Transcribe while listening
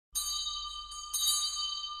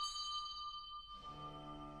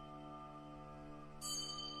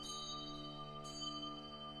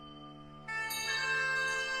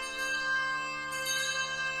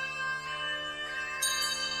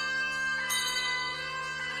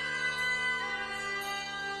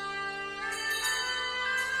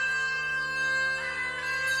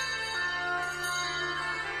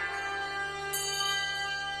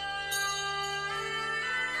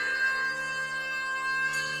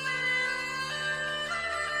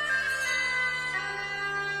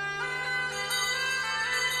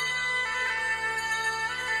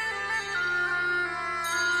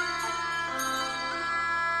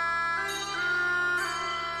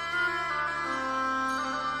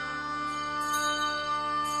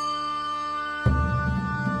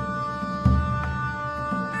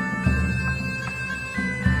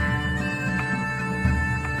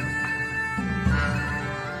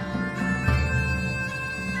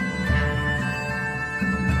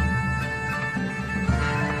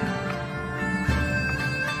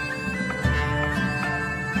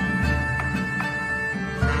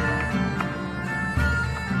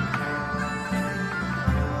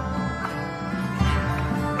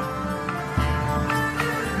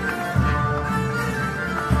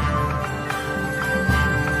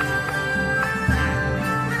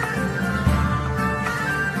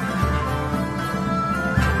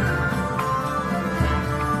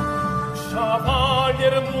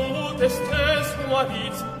cavalier mutestes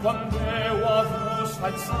guariți, quan Deu avus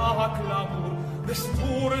falsa clamor,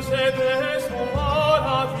 desturse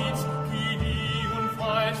desomaravits, Quidium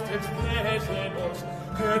faestet desenors,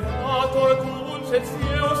 Creator tuns et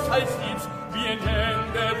Deus aesits,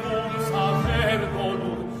 vienende bums aver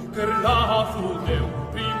dolor, Cer lafu Deu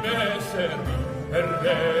primeservi,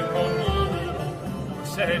 reconur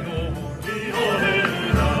senum. Dio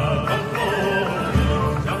venida,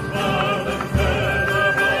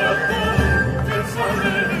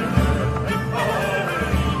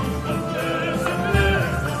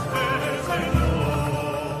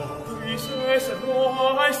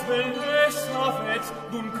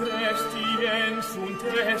 dum Christiens sunt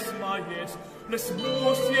es maies, les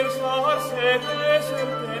musiers arse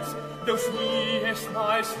desertets, Deus mies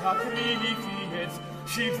mais sacrifiets,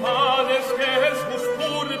 si vales gers vos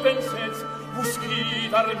pur pensets, vos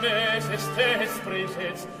quid armes estes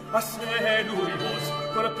presets, a celui vos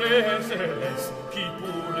perpeseles, qui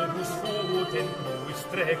pur vos fut en cruis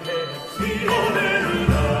precets. Dio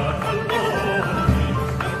venida al mondo,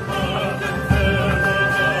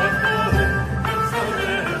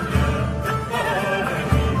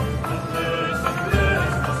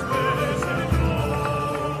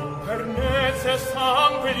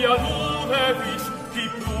 Sanguilia ludevis, qui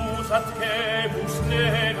plus at cebus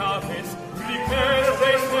nenaves,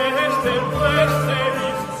 Ricerdes este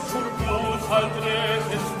perseris, surplus altres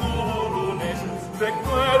esturunes,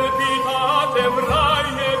 requerbitate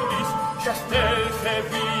braievis, chastelse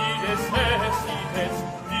vides esites,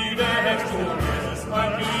 directunes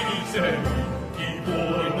manise, qui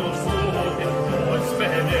voi nos sudet nos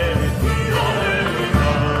venet,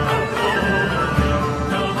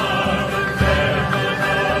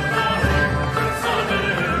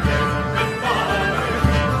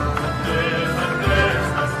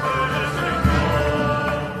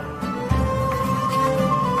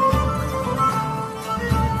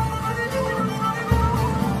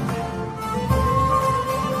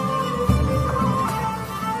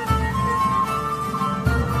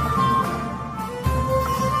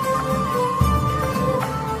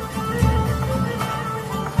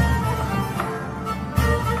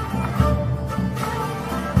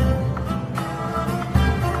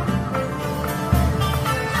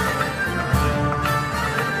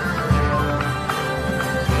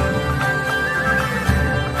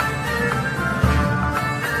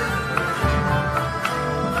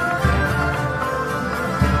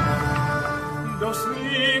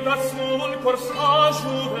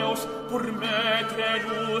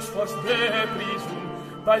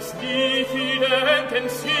 Vais diffident in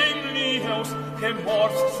simnius, que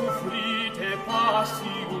mors sufrite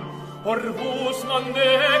passium, orvus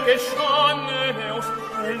mande geschaneus,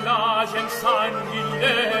 relagens sanguin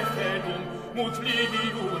lepedum, mut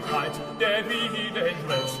lidiutait devident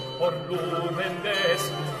res, or lumen des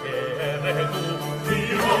heredum.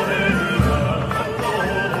 Dio venida,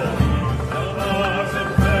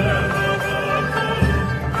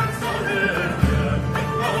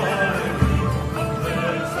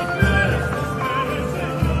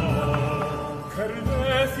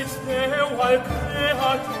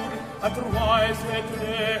 Creatur, at ruais et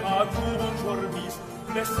creatur jormis,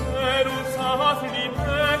 Pleserunt afli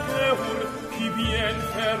peceur, qui bien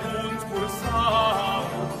ferunt pur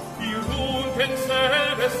samur, irunt en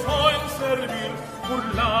selve soln servir, pur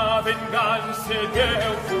la venganze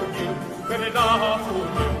Deu fugir, per la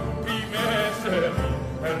fugir primeseri,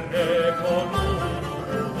 per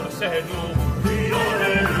reconur senum. Dio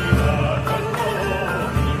venida,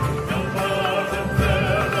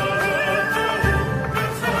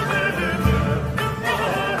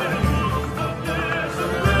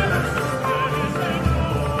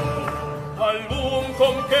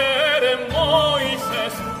 conquere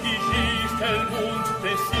Moises, qui gist el mund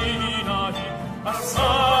de Sinai, a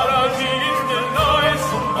Sara gist el nois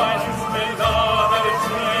umbais, el daver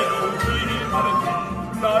cielo virparti,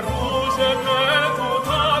 la ruge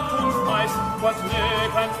metutatum mais, quas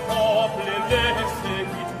legant pople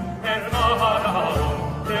lesegit, Faraon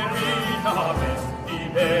terminaves,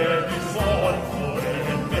 ibevi sol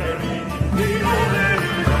forenderi, Dio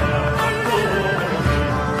venida al mondo,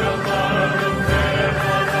 del mare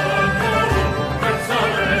terra d'alcoro, per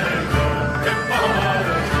salendo, che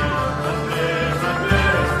pare, attesa,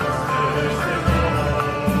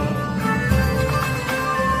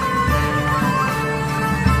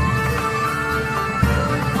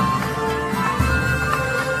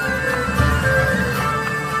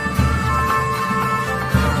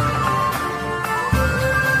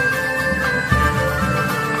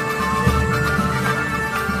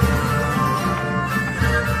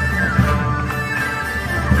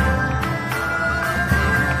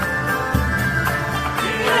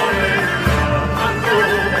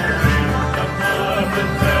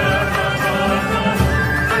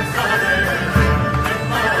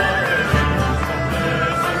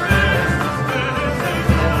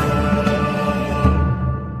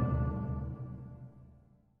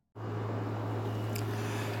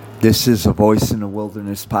 This is a Voice in the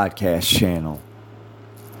Wilderness podcast channel.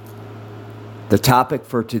 The topic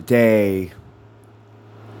for today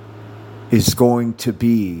is going to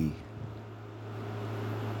be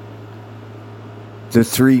the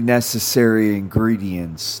 3 necessary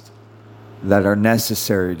ingredients that are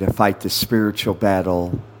necessary to fight the spiritual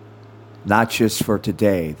battle, not just for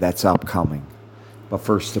today, that's upcoming, but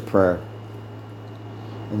first a prayer.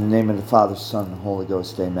 In the name of the Father, Son, and Holy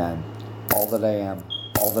Ghost, amen. All that I am,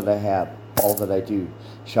 all that I have, all that I do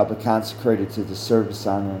shall be consecrated to the service,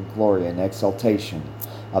 honor, and glory and exaltation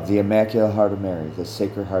of the Immaculate Heart of Mary, the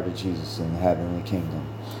Sacred Heart of Jesus in the heavenly kingdom.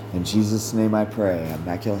 In Jesus' name I pray.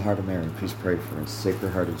 Immaculate Heart of Mary, please pray for us.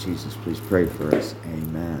 Sacred Heart of Jesus, please pray for us.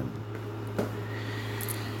 Amen.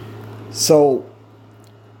 So,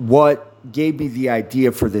 what gave me the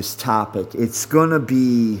idea for this topic? It's going to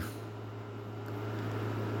be...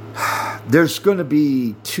 There's going to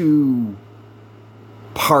be 2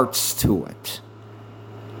 parts to it.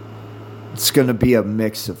 It's going to be a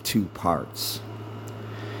mix of 2 parts.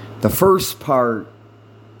 The first part,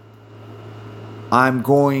 I'm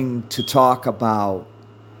going to talk about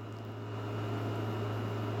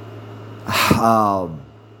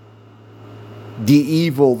the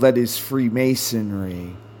evil that is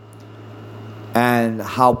Freemasonry and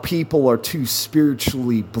how people are too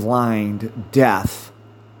spiritually blind, deaf,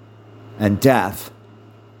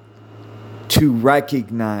 to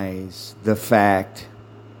recognize the fact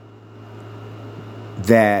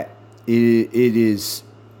that it is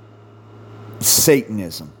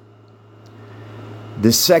Satanism.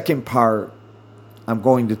 The second part, I'm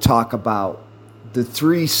going to talk about the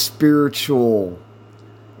 3 spiritual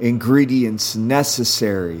ingredients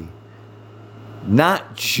necessary,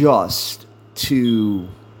 not just to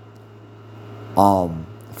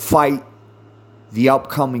fight the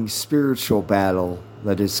upcoming spiritual battle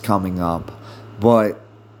that is coming up, but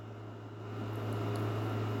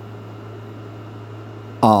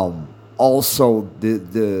also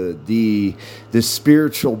the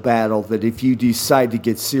spiritual battle that if you decide to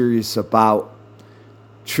get serious about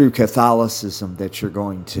true Catholicism that you're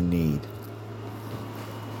going to need.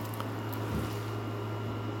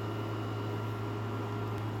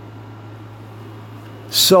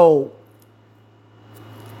 So,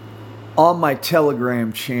 on my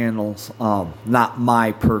Telegram channels, not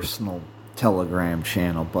my personal Telegram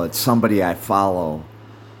channel, but somebody I follow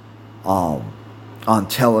on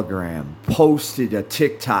Telegram posted a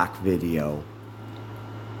TikTok video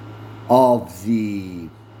of the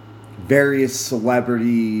various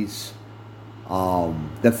celebrities,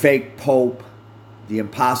 the fake Pope, the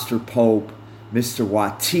imposter Pope, Mr.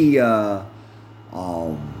 Watia,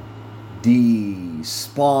 the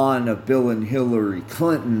spawn of Bill and Hillary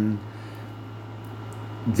Clinton,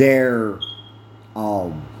 their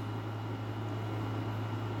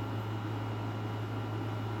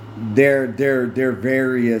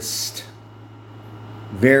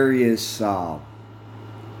various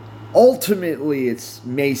ultimately it's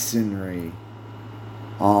Masonry,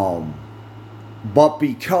 but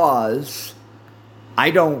because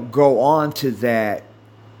I don't go on to that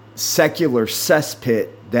secular cesspit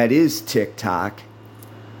that is TikTok,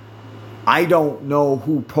 I don't know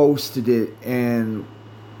who posted it and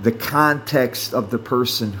the context of the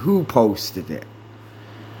person who posted it.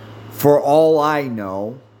 For all I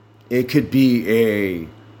know, it could be a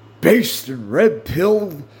based and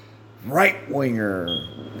red-pilled right-winger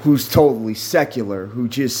who's totally secular, who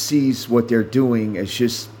just sees what they're doing as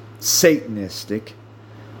just satanistic,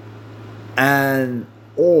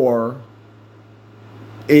 or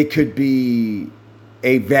it could be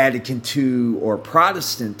a Vatican II or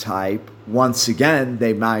Protestant type. Once again,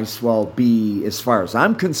 they might as well be, as far as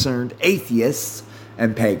I'm concerned, atheists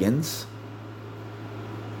and pagans.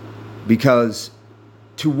 Because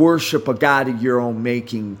to worship a God of your own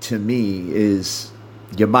making, to me, is,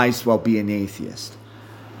 you might as well be an atheist.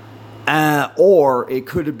 Or it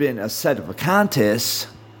could have been a set of Vacantists,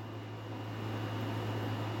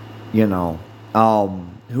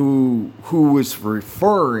 who was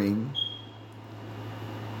referring,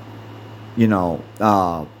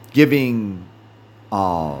 giving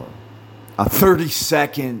a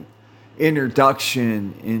 30-second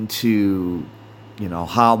introduction into,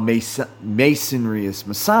 how Masonry is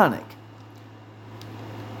Masonic.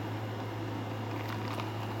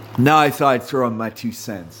 Now I thought I'd throw in my 2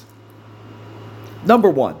 cents. Number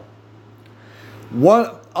one,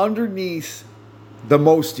 underneath the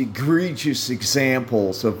most egregious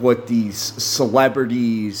examples of what these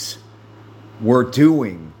celebrities were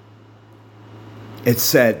doing, it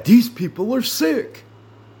said, these people are sick.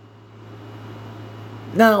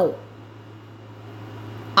 Now,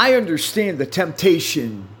 I understand the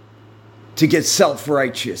temptation to get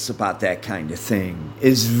self-righteous about that kind of thing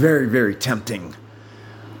is very, very tempting.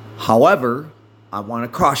 However, I want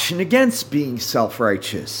to caution against being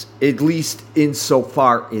self-righteous, at least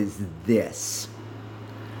insofar as this.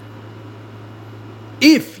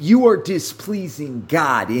 If you are displeasing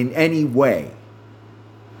God in any way,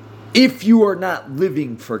 if you are not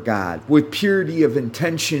living for God with purity of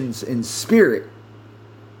intentions and spirit,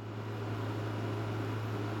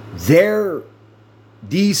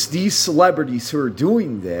 these celebrities who are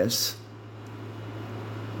doing this,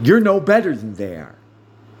 you're no better than they are.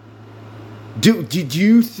 Did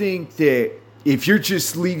you think that if you're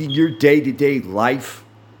just leading your day-to-day life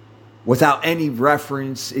without any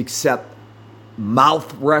reference except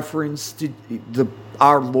mouth reference to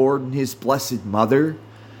our Lord and His Blessed Mother,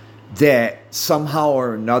 that somehow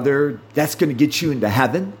or another that's going to get you into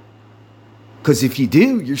heaven? Because if you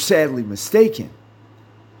do, you're sadly mistaken.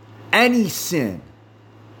 Any sin,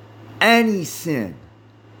 and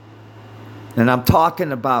I'm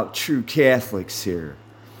talking about true Catholics here,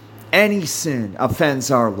 any sin offends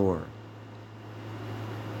our Lord.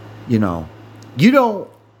 You don't,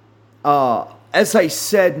 as I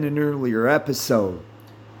said in an earlier episode,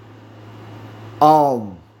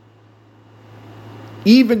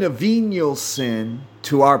 even a venial sin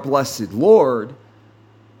to our blessed Lord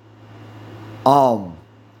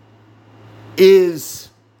is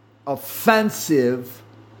offensive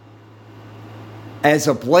as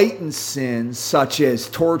a blatant sin, such as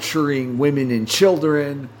torturing women and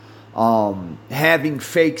children, having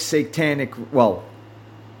fake satanic, well,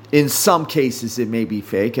 in some cases it may be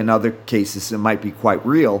fake, in other cases it might be quite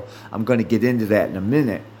real. I'm going to get into that in a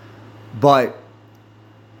minute. But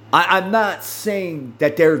I'm not saying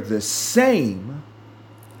that they're the same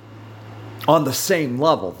on the same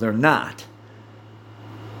level. They're not.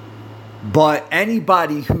 But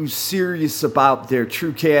anybody who's serious about their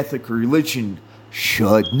true Catholic religion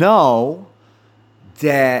should know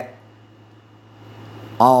that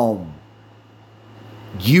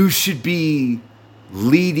you should be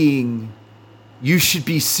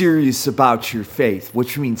serious about your faith,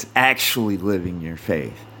 which means actually living your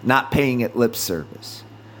faith, not paying it lip service.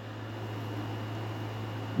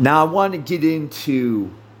 Now I want to get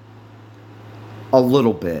into a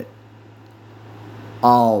little bit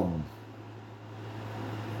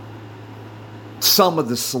some of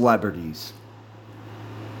the celebrities.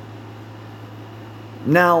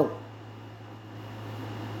 Now,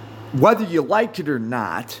 whether you like it or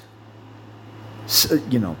not,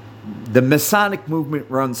 the Masonic movement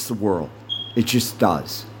runs the world. It just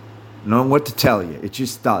does. I don't know what to tell you. It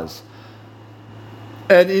just does.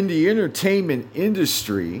 And in the entertainment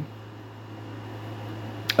industry,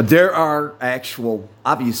 there are actual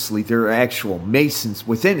Masons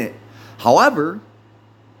within it. However,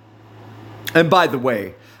 and by the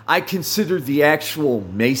way, I consider the actual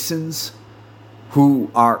Masons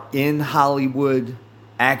who are in Hollywood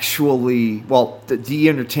the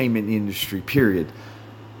entertainment industry, period,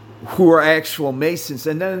 who are actual Masons.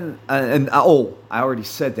 And then, I already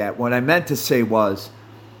said that. What I meant to say was,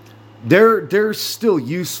 they're still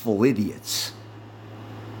useful idiots.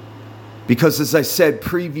 Because as I said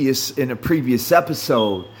in a previous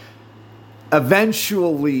episode,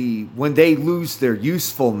 eventually, when they lose their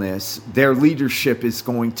usefulness, their leadership is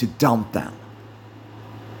going to dump them.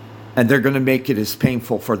 And they're going to make it as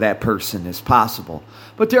painful for that person as possible.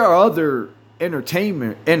 But there are other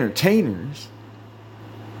entertainers.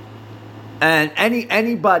 And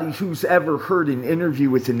anybody who's ever heard an interview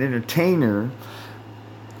with an entertainer,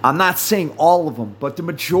 I'm not saying all of them, but the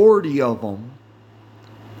majority of them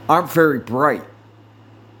aren't very bright.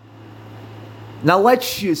 Now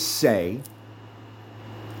let's just say,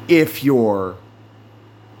 if you're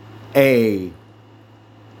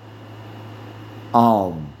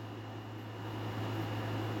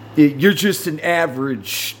you're just an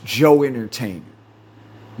average Joe entertainer.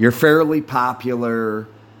 You're fairly popular,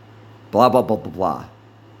 blah, blah, blah, blah, blah.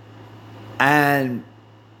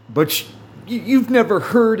 But you've never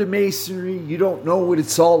heard of Masonry. You don't know what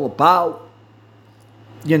it's all about.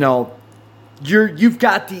 You've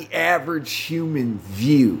got the average human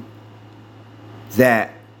view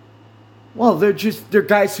that, well, they're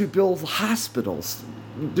guys who build hospitals.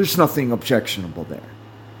 There's nothing objectionable there.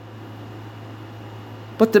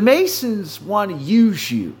 But the Masons want to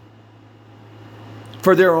use you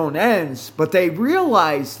for their own ends, but they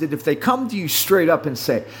realize that if they come to you straight up and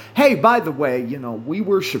say, hey, by the way, we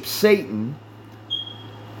worship Satan,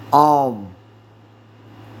 join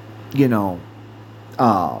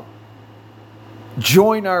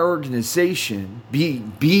our organization,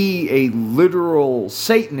 be a literal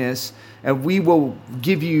Satanist, and we will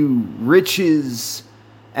give you riches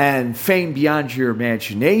and fame beyond your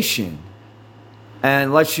imagination,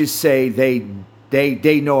 and let's just say they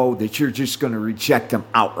know that you're just going to reject them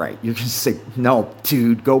outright. You're going to say, no,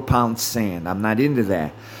 dude, go pound sand. I'm not into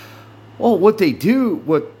that. Well, what they do,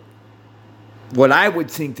 what I would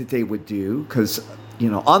think that they would do, because,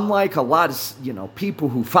 unlike a lot of, people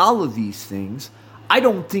who follow these things, I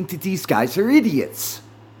don't think that these guys are idiots.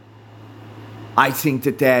 I think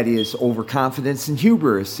that is overconfidence and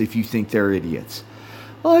hubris if you think they're idiots.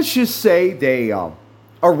 Well, let's just say they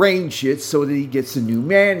arrange it so that he gets a new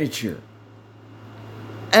manager.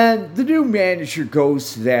 And the new manager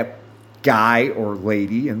goes to that guy or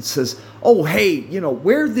lady and says, oh, hey,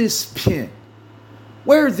 wear this pin.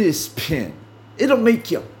 Wear this pin. It'll make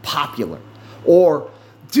you popular. Or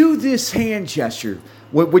do this hand gesture.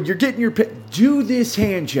 When you're getting your pin, do this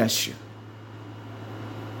hand gesture.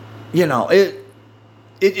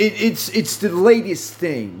 It's the latest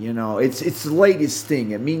thing, It's the latest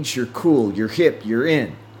thing. It means you're cool, you're hip, you're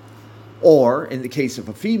in. Or, in the case of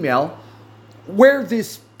a female, wear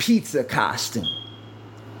this pizza costume.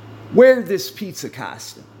 Wear this pizza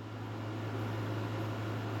costume.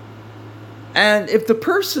 And if the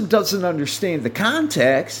person doesn't understand the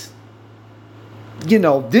context,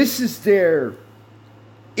 this is their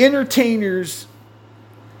entertainers.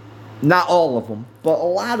 Not all of them, but a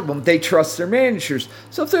lot of them, they trust their managers.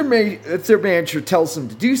 So if their manager tells them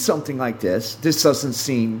to do something like this doesn't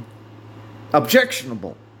seem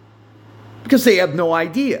objectionable because they have no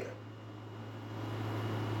idea.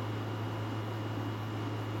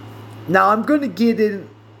 Now I'm going to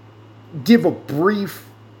give a brief,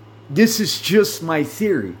 this is just my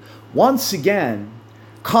theory. Once again,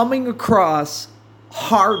 coming across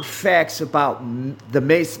hard facts about the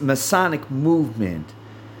Masonic movement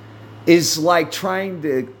is like trying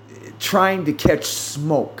to catch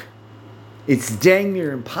smoke. It's dang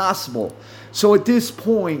near impossible. So at this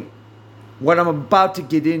point, what I'm about to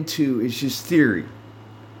get into is just theory.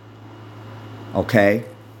 Okay?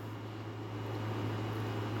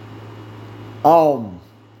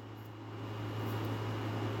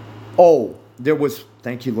 There was,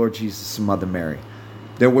 thank you, Lord Jesus and Mother Mary.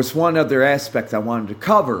 There was one other aspect I wanted to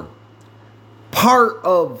cover. Part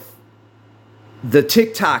of the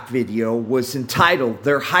TikTok video was entitled,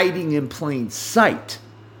 They're Hiding in Plain Sight.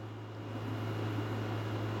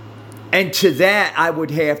 And to that, I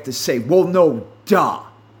would have to say, well, no, duh.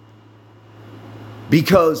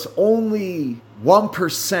 Because only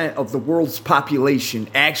 1% of the world's population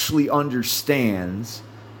actually understands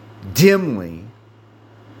dimly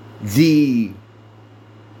the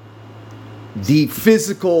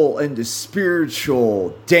physical and the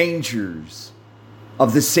spiritual dangers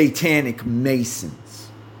of the satanic Masons.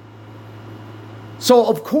 So,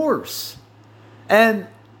 of course, and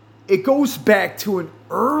it goes back to an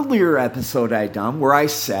earlier episode I done where I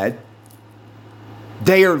said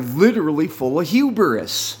they are literally full of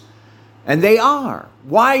hubris. And they are.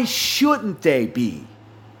 Why shouldn't they be?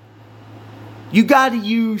 You got to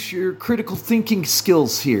use your critical thinking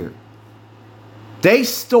skills here. They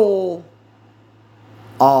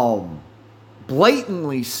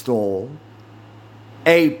blatantly stole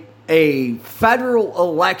a federal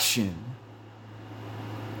election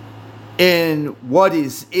in what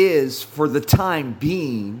is for the time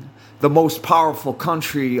being the most powerful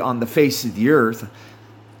country on the face of the earth.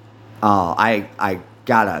 I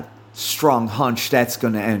got a strong hunch that's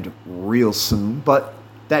going to end real soon, but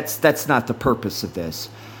that's not the purpose of this.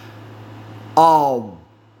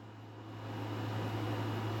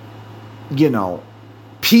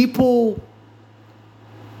 People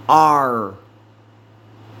are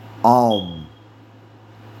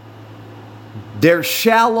they're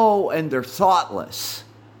shallow and they're thoughtless,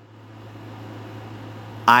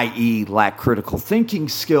 i.e. lack critical thinking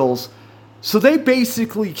skills. So they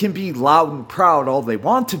basically can be loud and proud all they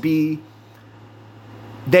want to be.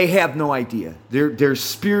 They have no idea. They're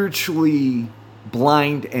spiritually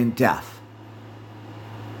blind and deaf.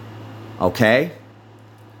 Okay?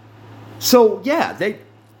 So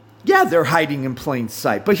they're hiding in plain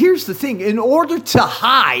sight. But here's the thing. In order to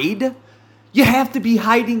hide, you have to be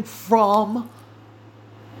hiding from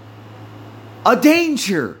a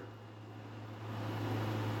danger.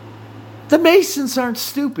 The Masons aren't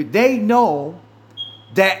stupid. They know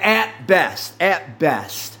that at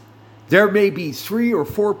best, there may be 3 or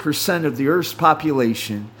 4% of the Earth's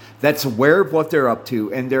population that's aware of what they're up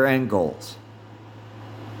to and their end goals.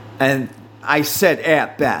 And I said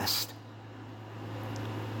at best.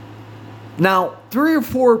 Now, 3 or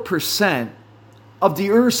 4% of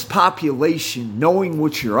the Earth's population knowing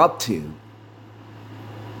what you're up to,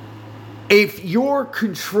 if you're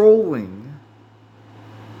controlling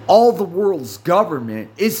all the world's government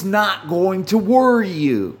is not going to worry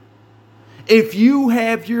you. If you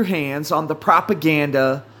have your hands on the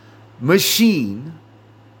propaganda machine,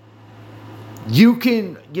 you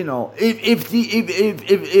can, if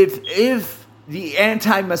the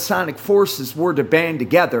anti-Masonic forces were to band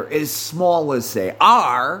together, as small as they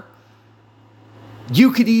are,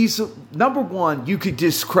 you could easily, number one, you could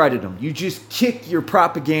discredit them. You just kick your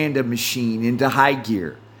propaganda machine into high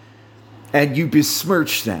gear and you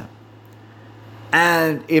besmirch them.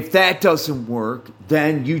 And if that doesn't work,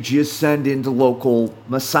 then you just send in the local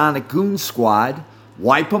Masonic goon squad,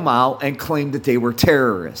 wipe them out, and claim that they were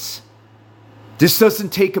terrorists. This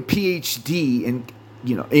doesn't take a PhD in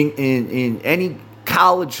any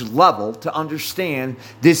college level to understand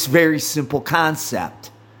this very simple concept.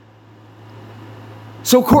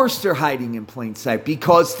 So of course they're hiding in plain sight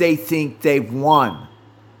because they think they've won.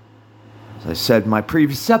 As I said in my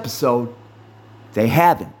previous episode, they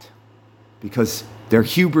haven't, because their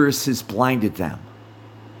hubris has blinded them.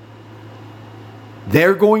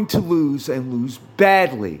 They're going to lose, and lose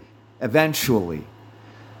badly eventually.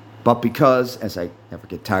 But because, as I never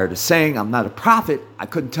get tired of saying, I'm not a prophet, I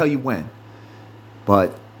couldn't tell you when.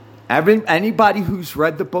 But anybody who's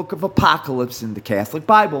read the book of Apocalypse in the Catholic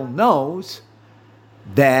Bible knows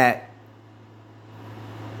that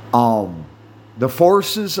the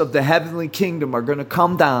forces of the heavenly kingdom are going to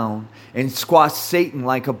come down and squash Satan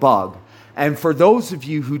like a bug. And for those of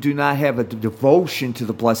you who do not have a devotion to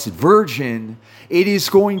the Blessed Virgin, it is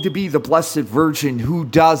going to be the Blessed Virgin who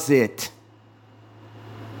does it.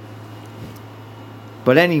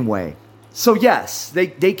 But anyway, so yes, they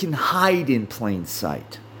can hide in plain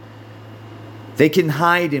sight. They can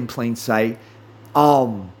hide in plain sight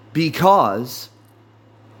because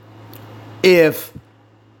if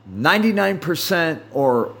 99%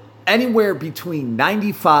 or anywhere between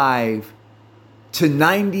 95 to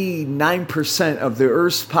 99% of the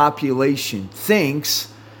Earth's population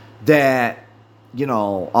thinks that,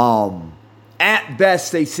 at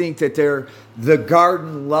best they think that they're the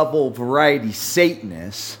garden level variety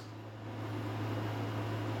Satanists,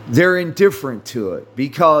 they're indifferent to it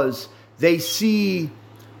because they see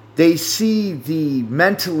the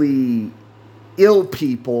mentally ill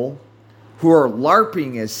people who are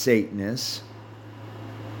LARPing as Satanists.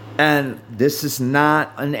 And this is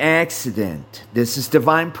not an accident. This is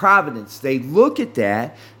divine providence. They look at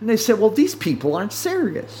that and they say, well, these people aren't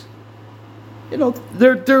serious. They're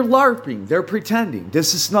LARPing. They're pretending.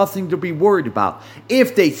 This is nothing to be worried about.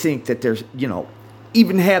 If they think that there's,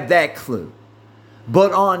 even have that clue.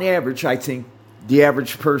 But on average, I think the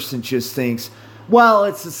average person just thinks, well,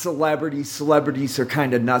 it's a celebrity. Celebrities are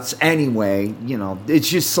kind of nuts anyway. It's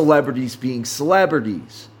just celebrities being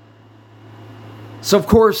celebrities. So, of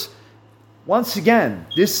course, once again,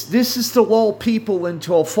 this is to lull people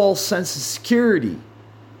into a false sense of security.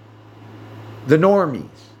 The normies.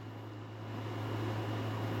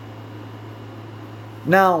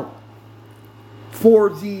 Now, for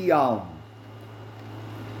the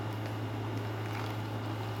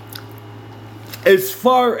as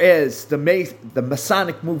far as the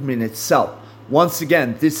Masonic movement itself, once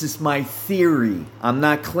again, this is my theory. I'm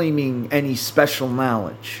not claiming any special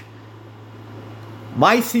knowledge.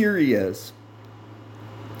 My theory is,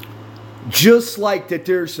 just like that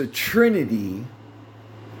there's a Trinity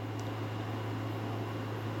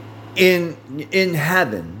in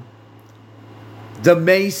heaven, the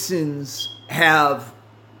Masons have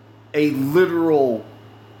a literal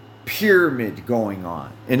pyramid going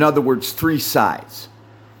on. In other words, 3 sides.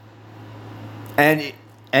 And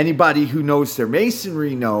anybody who knows their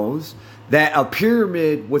Masonry knows that a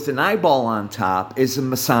pyramid with an eyeball on top is a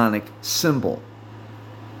Masonic symbol.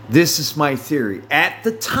 This is my theory. At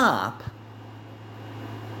the top,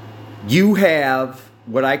 you have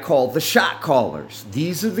what I call the shot callers.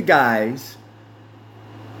 These are the guys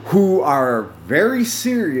who are very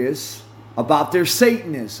serious about their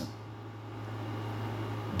Satanism.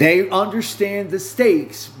 They understand the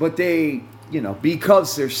stakes, but they,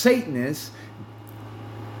 because they're Satanists,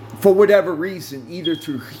 for whatever reason, either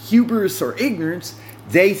through hubris or ignorance,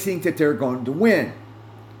 they think that they're going to win.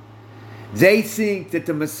 They think that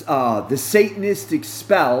the Satanistic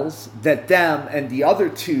spells that them and the other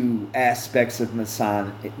 2 aspects of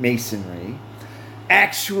Masonry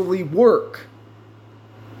actually work.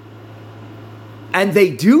 And they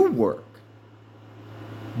do work.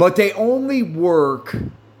 But they only work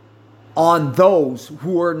on those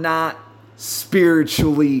who are not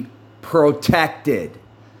spiritually protected.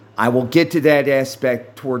 I will get to that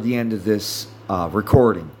aspect toward the end of this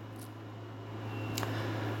recording.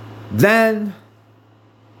 Then,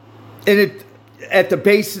 and at the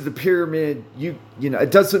base of the pyramid, you know,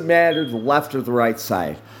 it doesn't matter the left or the right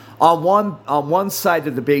side. On one side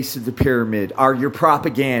of the base of the pyramid are your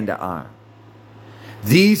propaganda arm.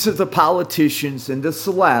 These are the politicians and the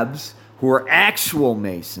celebs who are actual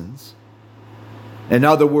Masons. In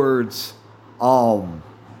other words,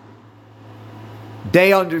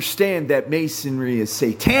 they understand that Masonry is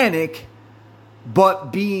satanic,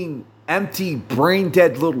 but being empty,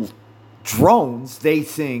 brain-dead little drones, they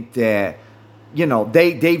think that, you know,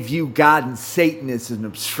 they view God and Satan as an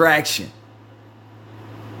abstraction.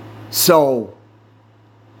 So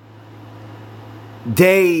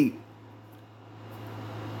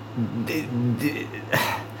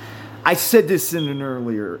I said this in an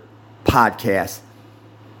earlier podcast.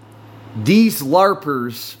 These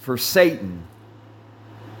LARPers for Satan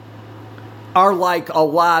are like a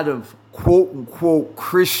lot of quote-unquote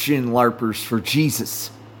Christian LARPers for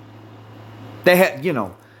Jesus. They had, you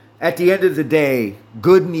know, at the end of the day,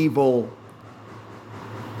 good and evil.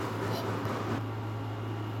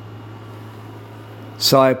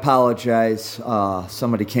 So I apologize.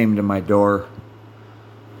 Somebody came to my door.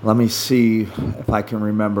 Let me see if I can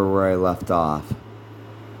remember where I left off.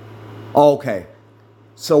 Okay.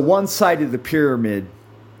 So one side of the pyramid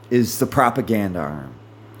is the propaganda arm.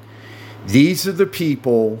 These are the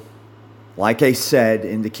people, like I said,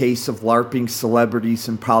 in the case of LARPing celebrities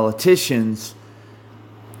and politicians,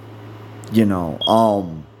 you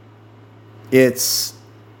know, it's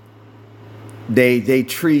they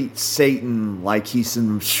treat Satan like he's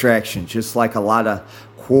an abstraction, just like a lot of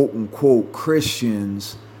quote unquote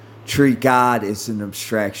Christians treat God as an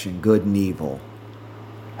abstraction, good and evil.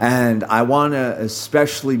 And I want to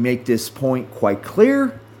especially make this point quite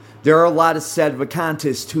clear. There are a lot of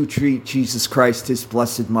Sedevacantists who treat Jesus Christ, his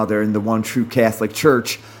blessed mother, and the one true Catholic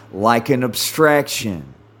Church like an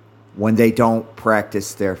abstraction when they don't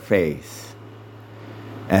practice their faith.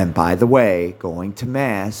 And by the way, going to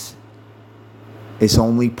Mass is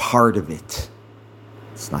only part of it.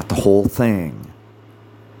 It's not the whole thing.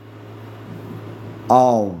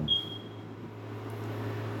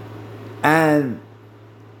 And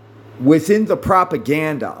within the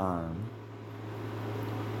propaganda arm,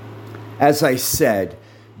 as I said,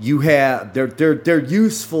 you have they're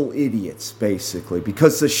useful idiots basically,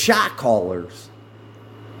 because the shot callers,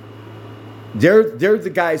 they're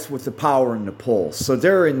the guys with the power and the pull, so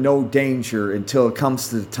they're in no danger until it comes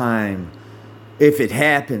to the time, if it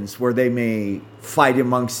happens, where they may fight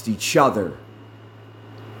amongst each other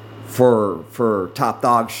for top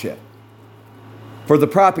dog shit. For the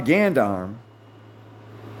propaganda arm,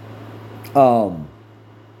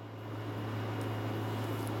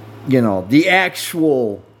 you know, the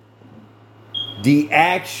actual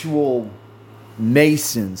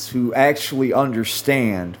Masons who actually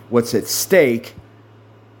understand what's at stake,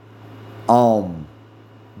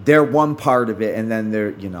 they're one part of it, and then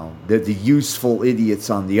they're the useful idiots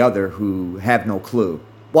on the other who have no clue.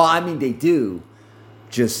 Well, I mean, they do,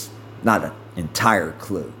 just not an entire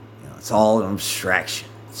clue. You know, it's all an abstraction.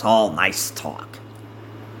 It's all nice talk.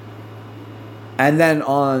 And then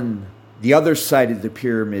on the other side of the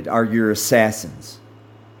pyramid are your assassins.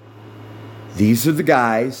 These are the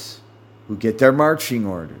guys who get their marching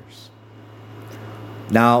orders.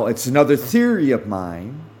 Now, it's another theory of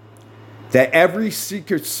mine that every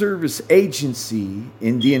Secret Service agency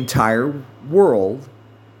in the entire world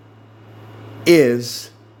is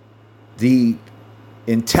the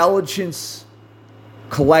intelligence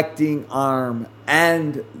collecting arm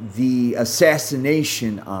and the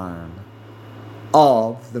assassination arm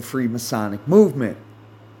of the Freemasonic movement.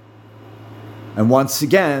 And once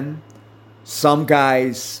again, some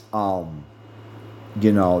guys,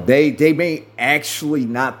 they may actually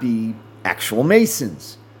not be actual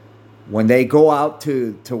Masons. When they go out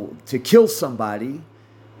to kill somebody,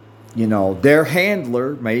 their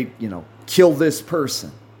handler may, kill this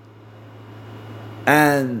person.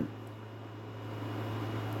 And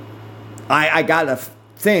I gotta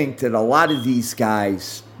think that a lot of these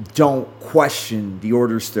guys don't question the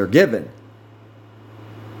orders they're given.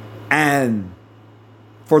 And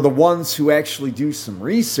for the ones who actually do some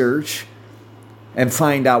research and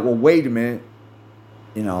find out, well, wait a minute,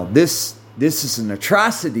 this is an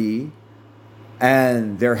atrocity,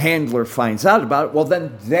 and their handler finds out about it, well,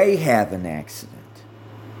 then they have an accident.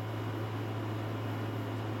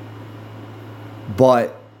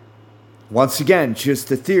 But once again, just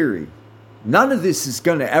a theory. None of this is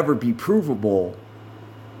going to ever be provable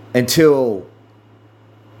until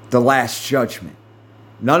the Last Judgment.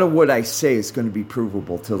 None of what I say is going to be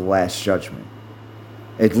provable till the Last Judgment.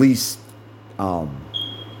 At least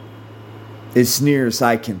as near as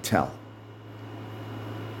I can tell.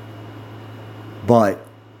 But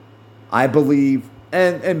I believe,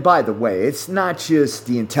 and by the way, it's not just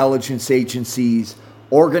the intelligence agencies,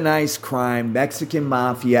 organized crime, Mexican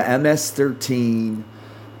mafia, MS-13,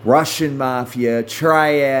 Russian mafia,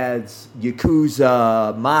 triads,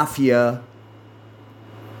 Yakuza, mafia.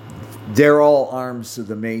 They're all arms of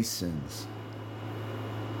the Masons.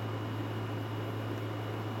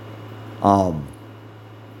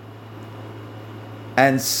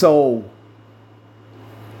 And so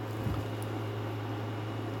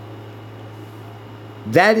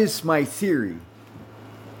that is my theory.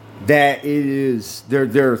 That it is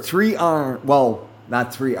there are three arms. Well,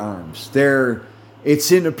 not three arms.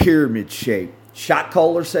 It's in a pyramid shape. Shot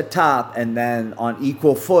callers at top, and then on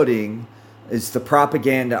equal footing is the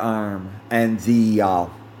propaganda arm and the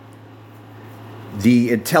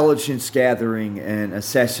intelligence gathering and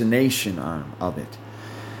assassination arm of it.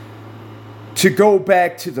 To go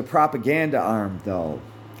back to the propaganda arm, though,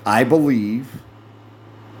 I believe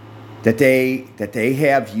that they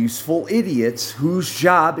have useful idiots whose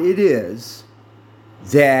job it is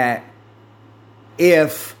that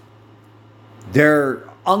if there are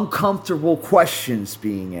uncomfortable questions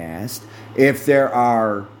being asked, if there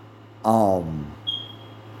are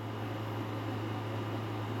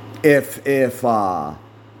if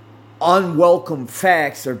unwelcome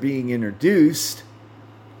facts are being introduced,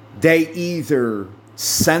 they either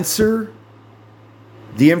censor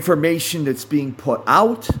the information that's being put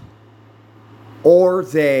out, or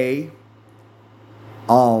they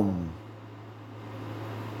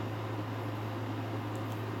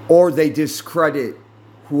discredit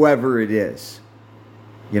whoever it is,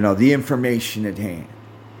 the information at hand.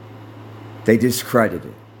 They discredit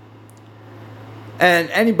it. And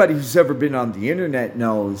anybody who's ever been on the internet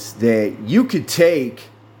knows that you could take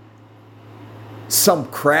some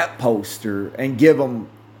crap poster and give them,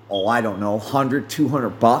 $100,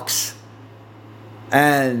 $200,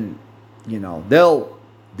 and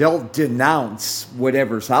they'll denounce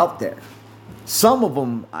whatever's out there. Some of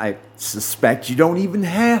them, I suspect, you don't even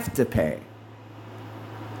have to pay.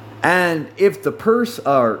 And if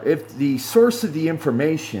the source of the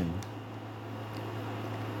information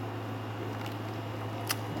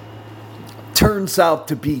turns out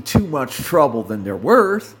to be too much trouble than they're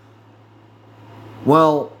worth,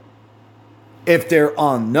 well, if they're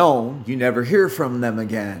unknown, you never hear from them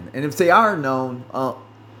again. And if they are known,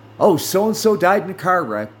 so-and-so died in a car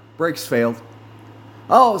wreck, brakes failed.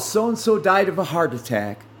 Oh, so-and-so died of a heart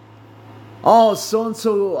attack. Oh,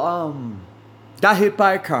 so-and-so got hit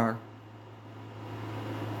by a car.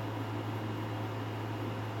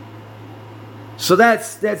 So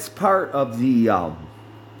that's part of the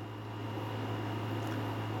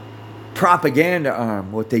propaganda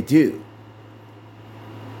arm, what they do.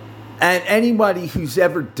 And anybody who's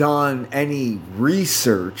ever done any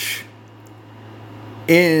research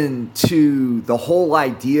into the whole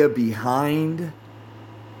idea behind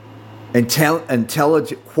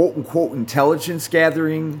intelligent, quote unquote, intelligence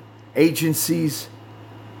gathering agencies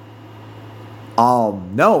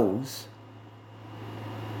knows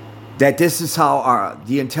that this is how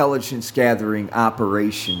the intelligence gathering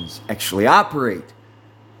operations actually operate.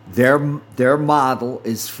 Their model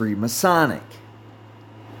is Freemasonic.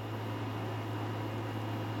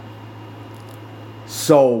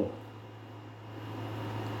 So,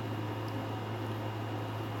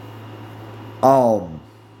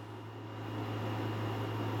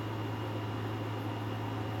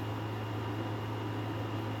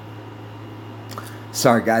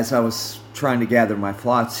 sorry guys, I was trying to gather my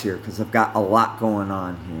thoughts here because I've got a lot going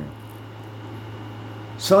on here.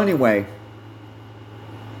 So anyway,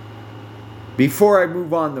 before I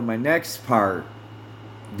move on to my next part,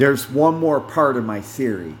 there's one more part of my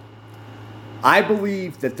theory. I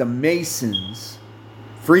believe that the Masons,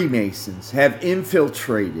 Freemasons, have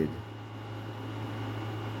infiltrated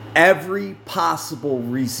every possible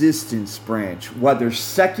resistance branch, whether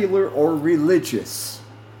secular or religious.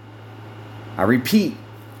 I repeat,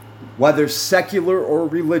 whether secular or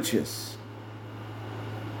religious.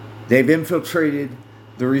 They've infiltrated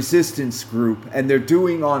the resistance group, and they're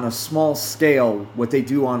doing on a small scale what they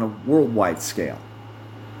do on a worldwide scale.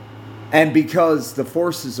 And because the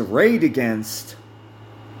forces arrayed against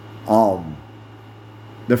the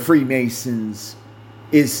Freemasons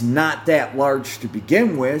is not that large to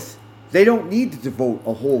begin with, they don't need to devote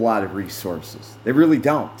a whole lot of resources. They really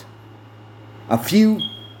don't. A few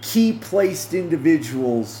key placed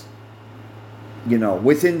individuals,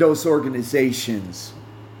 within those organizations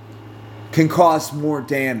can cause more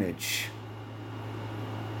damage,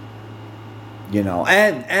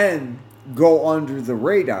 and go under the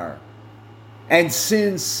radar. And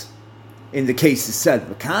since in the case of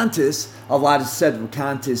sedevacantists, a lot of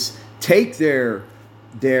sedevacantists take their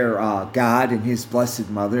God and his Blessed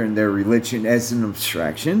Mother and their religion as an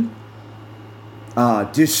abstraction.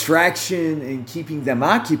 Distraction and keeping them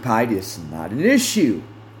occupied is not an issue.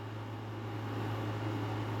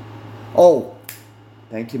 Oh,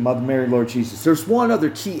 thank you, Mother Mary, Lord Jesus. There's one other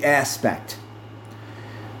key aspect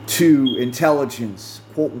to intelligence,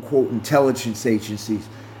 quote-unquote, intelligence agencies,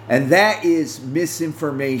 and that is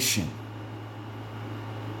misinformation.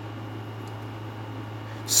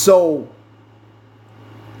 So,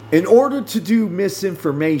 in order to do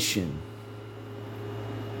misinformation,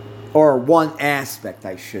 or one aspect,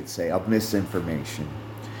 I should say, of misinformation,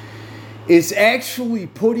 is actually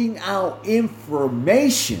putting out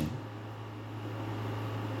information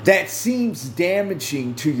that seems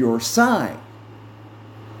damaging to your side.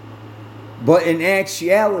 But in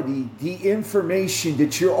actuality, the information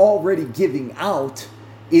that you're already giving out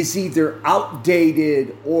is either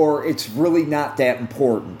outdated or it's really not that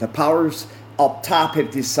important. The powers up top have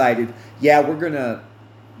decided, yeah, we're gonna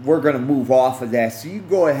move off of that. So you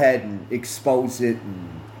go ahead and expose it, and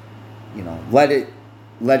let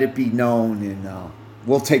it be known, and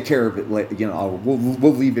we'll take care of it.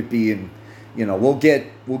 We'll leave it be, and we'll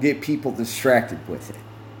get people distracted with it.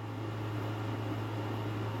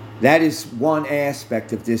 That is one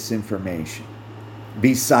aspect of disinformation,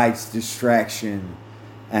 besides distraction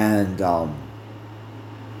and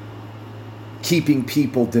keeping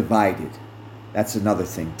people divided. That's another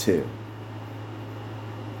thing too.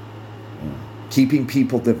 Keeping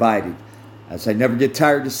people divided. As I never get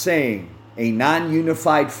tired of saying, a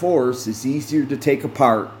non-unified force is easier to take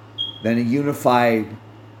apart than a unified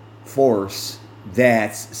force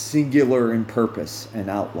that's singular in purpose and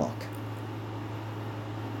outlook.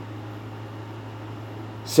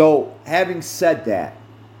 So, having said that,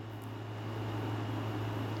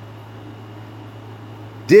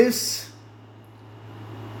 this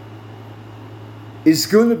is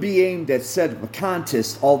going to be aimed at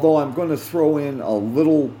sedevacantists, although I'm going to throw in a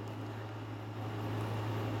little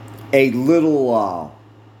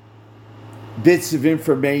bits of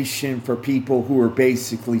information for people who are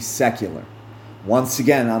basically secular. Once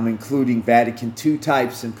again, I'm including Vatican II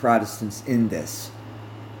types and Protestants in this.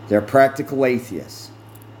 They're practical atheists.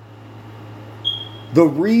 The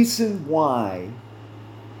reason why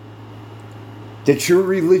that your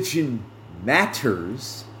religion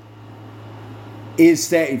matters is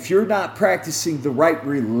that if you're not practicing the right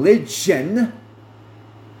religion,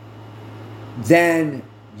 then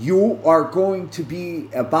you are going to be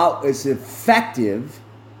about as effective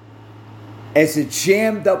as a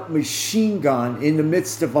jammed up machine gun in the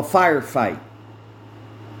midst of a firefight.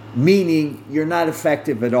 Meaning you're not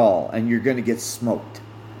effective at all and you're going to get smoked.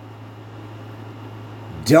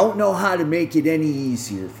 Don't know how to make it any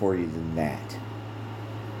easier for you than that.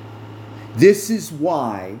 This is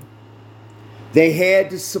why they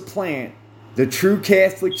had to supplant the true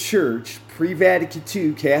Catholic Church, pre-Vatican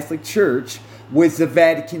II Catholic Church, with the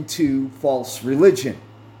Vatican II false religion.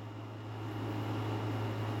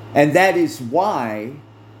 And that is why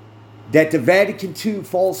that the Vatican II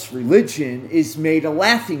false religion is made a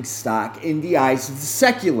laughingstock in the eyes of the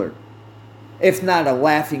secular. If not a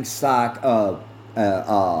laughingstock, a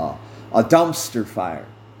dumpster fire.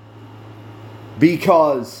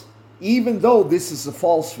 Because even though this is a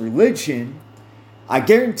false religion, I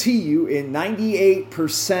guarantee you in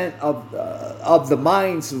 98% of the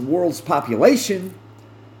minds of the world's population,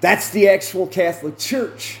 that's the actual Catholic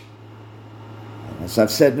Church. And as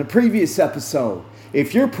I've said in a previous episode,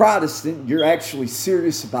 if you're Protestant, you're actually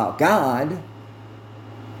serious about God,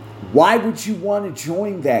 why would you want to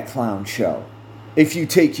join that clown show? If you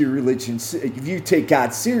take your religion, if you take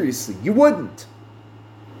God seriously, you wouldn't.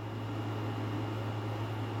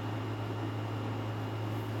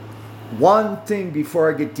 One thing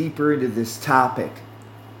before I get deeper into this topic.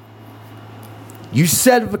 You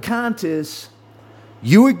sedevacantists,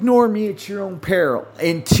 you ignore me at your own peril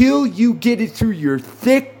until you get it through your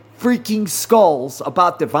thick freaking skulls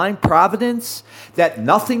about divine providence, that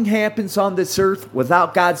nothing happens on this earth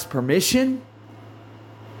without God's permission.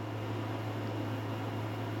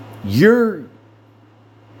 You're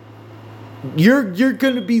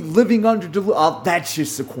going to be living under delusion. Oh, that's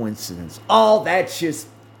just a coincidence. Oh, it's just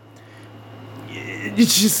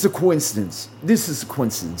a coincidence. This is a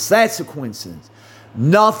coincidence. That's a coincidence.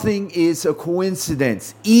 Nothing is a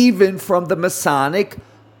coincidence, even from the Masonic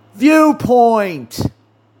viewpoint.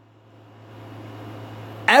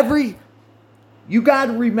 You got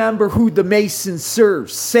to remember who the Masons serve.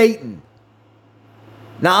 Satan.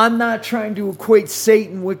 Now, I'm not trying to equate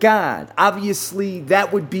Satan with God. Obviously,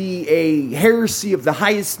 that would be a heresy of the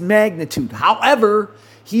highest magnitude. However,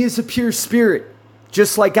 he is a pure spirit,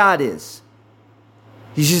 just like God is.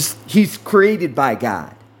 He's created by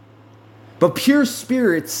God. But pure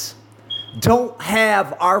spirits don't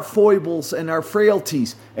have our foibles and our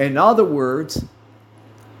frailties. In other words,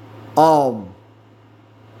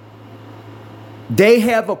 they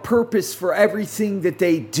have a purpose for everything that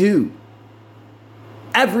they do.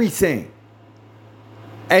 Everything.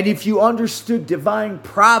 And if you understood divine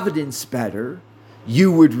providence better,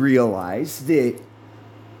 you would realize that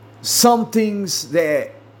some things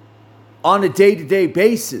that on a day-to-day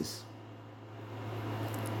basis,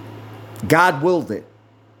 God willed it.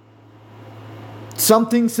 Some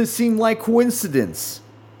things that seem like coincidence,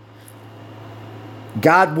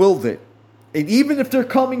 God willed it. And even if they're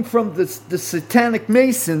coming from the satanic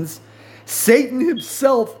Masons, Satan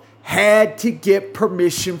himself had to get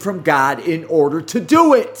permission from God in order to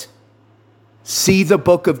do it. See the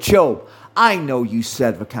book of Job. I know you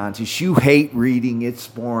Sedevacantists, you hate reading, it's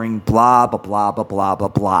boring, blah, blah, blah, blah, blah, blah,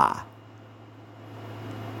 blah.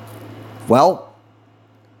 Well,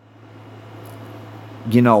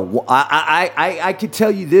 you know, I could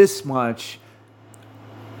tell you this much.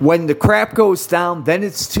 When the crap goes down, then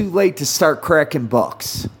it's too late to start cracking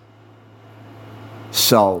books.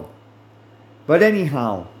 So, but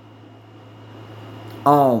anyhow,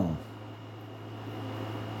 oh,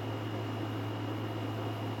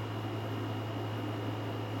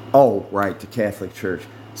 right, the Catholic Church.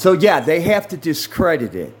 So yeah, they have to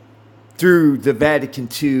discredit it through the Vatican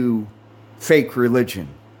II fake religion.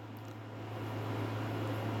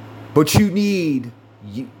 But you need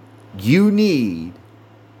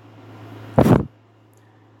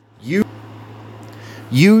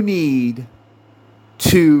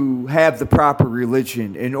to have the proper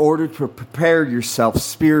religion in order to prepare yourself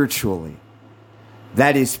spiritually.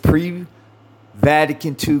 That is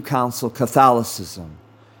pre-Vatican II Council Catholicism,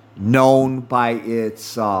 known by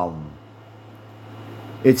its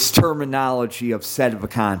terminology of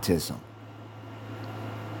Sedevacantism.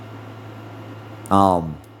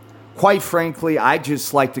 Quite frankly, I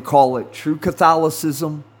just like to call it true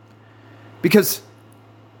Catholicism, because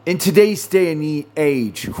in today's day and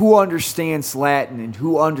age, who understands Latin and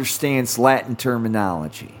who understands Latin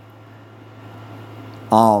terminology?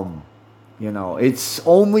 It's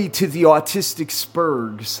only to the autistic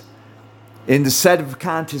spurgs in the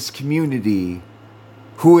Sedevacantist community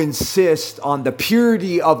who insist on the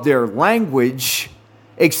purity of their language,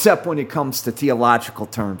 except when it comes to theological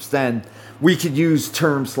terms. Then we could use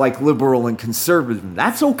terms like liberal and conservative.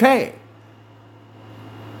 That's okay.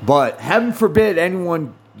 But heaven forbid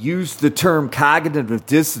anyone use the term cognitive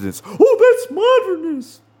dissonance. Oh, that's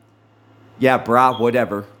modernist. Yeah, brah,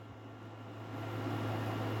 whatever.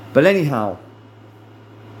 But anyhow,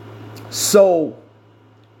 so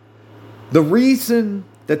the reason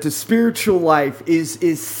that the spiritual life is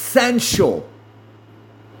essential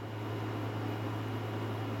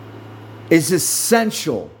is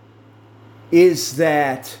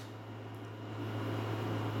that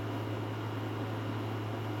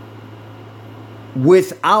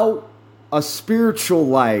without a spiritual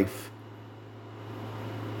life,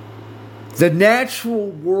 the natural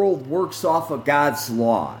world works off of God's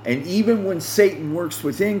law. And even when Satan works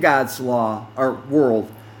within God's law or world,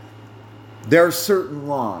 there are certain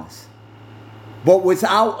laws. But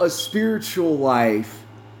without a spiritual life,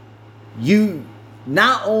 you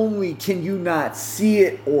not only can you not see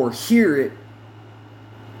it or hear it,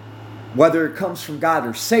 whether it comes from God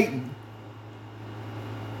or Satan,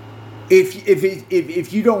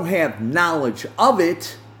 if you don't have knowledge of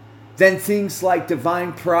it, then things like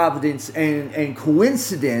divine providence and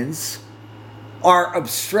coincidence are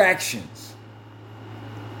abstractions.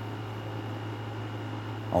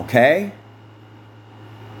 Okay?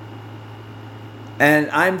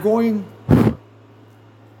 And I'm going,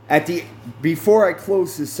 before I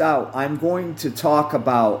close this out, I'm going to talk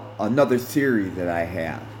about another theory that I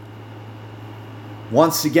have.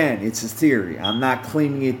 Once again, it's a theory. I'm not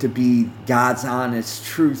claiming it to be God's honest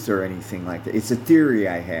truth or anything like that. It's a theory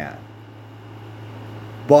I have.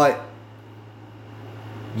 But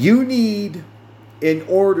you need, in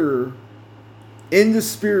order, in the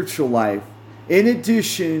spiritual life, in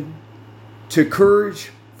addition to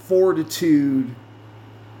courage, fortitude,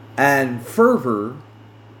 and fervor,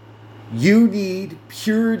 you need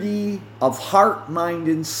purity of heart, mind,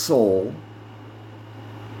 and soul,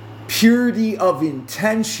 purity of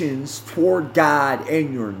intentions toward God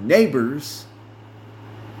and your neighbors,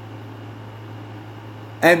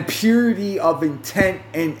 and purity of intent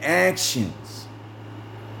and actions.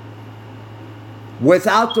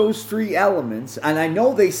 Without those three elements, and I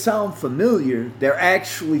know they sound familiar, they're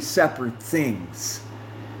actually separate things.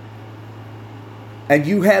 And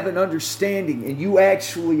you have an understanding, and you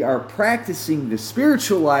actually are practicing the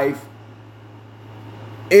spiritual life.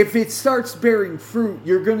 If it starts bearing fruit,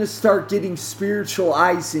 you're going to start getting spiritual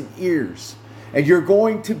eyes and ears. And you're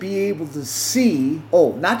going to be able to see,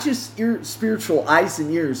 not just spiritual eyes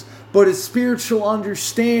and ears, but a spiritual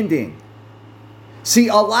understanding. See,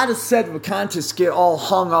 a lot of sedevacantist get all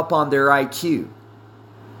hung up on their IQ.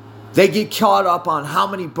 They get caught up on how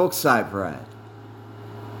many books I've read.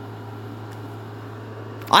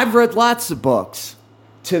 I've read lots of books.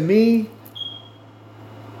 To me,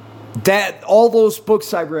 that all those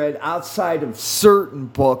books I read, outside of certain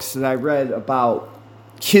books that I read about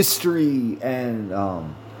history and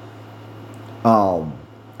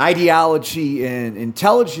ideology and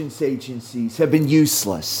intelligence agencies, have been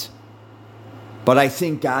useless. But I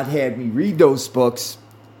think God had me read those books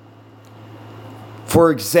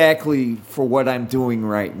for what I'm doing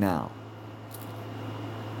right now.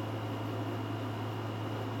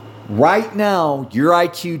 Right now, your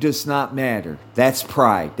IQ does not matter. That's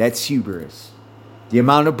pride. That's hubris. The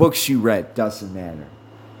amount of books you read doesn't matter.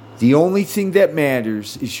 The only thing that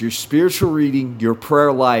matters is your spiritual reading, your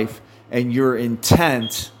prayer life, and your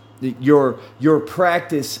intent, your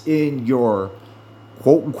practice in your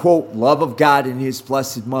quote-unquote love of God and His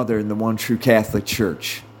Blessed Mother in the one true Catholic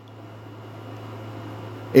Church.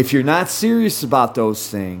 If you're not serious about those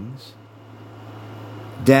things,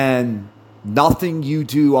 then nothing you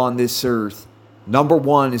do on this earth, number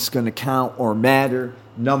one, is going to count or matter.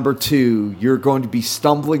 Number two, you're going to be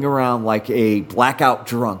stumbling around like a blackout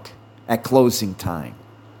drunk at closing time.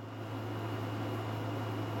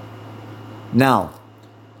 Now,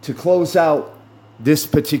 to close out this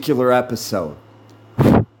particular episode,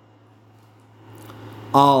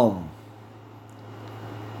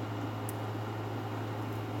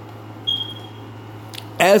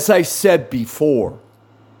 as I said before,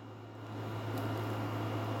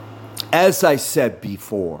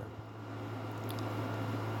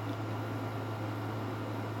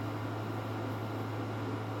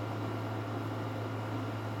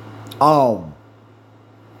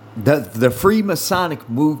 the Freemasonic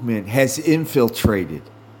movement has infiltrated.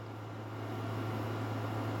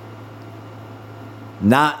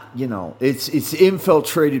 It's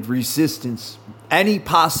infiltrated resistance, any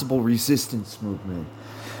possible resistance movement.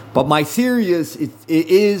 But my theory is it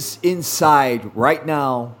is inside right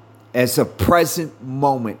now, as a present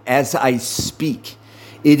moment, as I speak.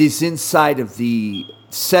 It is inside of the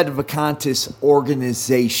sedevacantist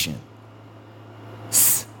organizations.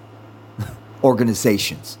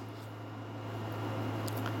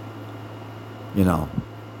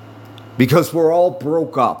 Because we're all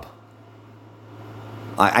broke up.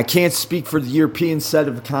 I can't speak for the European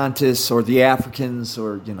sedevacantists or the Africans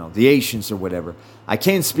or, the Asians or whatever. I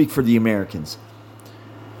can't speak for the Americans.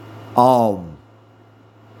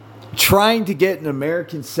 Trying to get an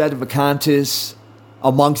American sedevacantist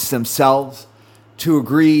amongst themselves to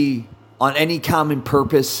agree on any common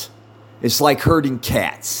purpose is like herding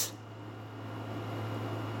cats.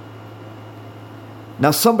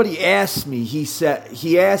 Now, somebody asked me, he said,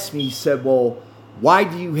 well, why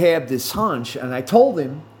do you have this hunch? And I told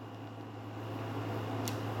him,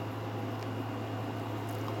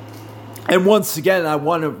 and once again, I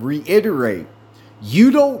want to reiterate,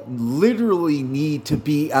 you don't literally need to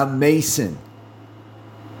be a Mason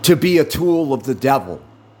to be a tool of the devil.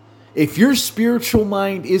 If your spiritual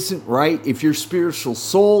mind isn't right, if your spiritual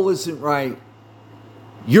soul isn't right,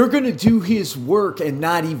 you're going to do his work and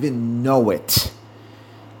not even know it.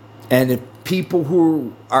 And if people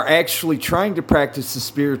who are actually trying to practice the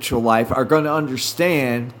spiritual life are going to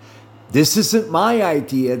understand, this isn't my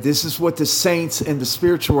idea. This is what the saints and the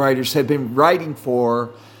spiritual writers have been writing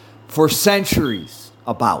for centuries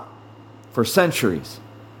about. For centuries.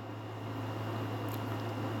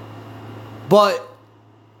 But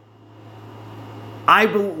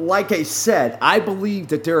like I said, I believe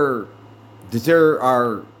that there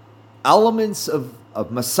are elements of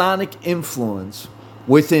Masonic influence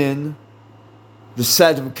within the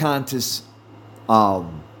sedevacantist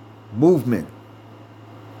movement.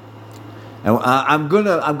 And I'm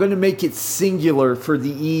gonna make it singular for the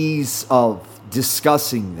ease of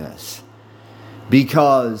discussing this,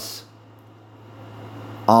 because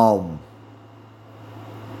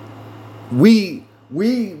we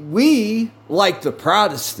like the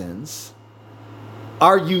Protestants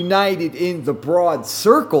are united in the broad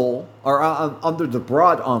circle, or under the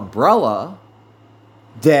broad umbrella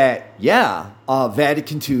that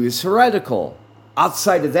Vatican II is heretical.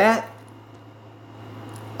 Outside of that,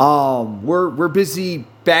 We're busy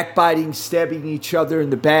backbiting, stabbing each other in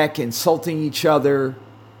the back, insulting each other.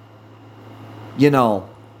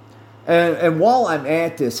 And while I'm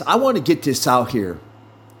at this, I want to get this out here.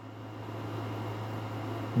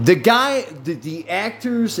 The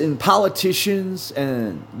actors and politicians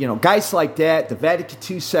and, guys like that, the Vatican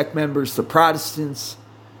II sect members, the Protestants,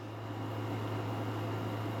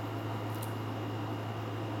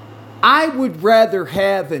 I would rather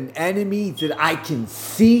have an enemy that I can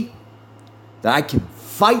see, that I can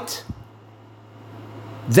fight,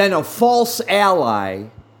 than a false ally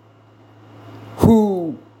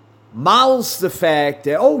who mouths the fact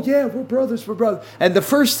that, oh yeah, we're brothers. And the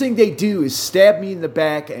first thing they do is stab me in the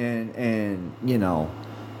back and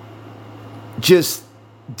just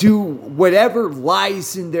do whatever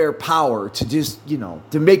lies in their power to just,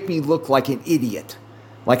 to make me look like an idiot.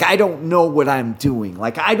 Like I don't know what I'm doing.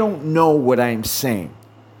 Like I don't know what I'm saying.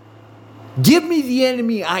 Give me the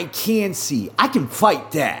enemy I can see. I can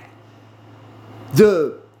fight that.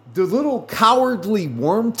 The little cowardly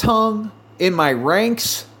worm tongue in my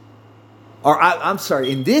ranks, I'm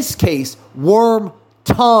sorry, in this case, worm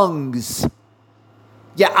tongues.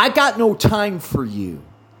 Yeah, I got no time for you.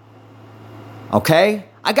 Okay?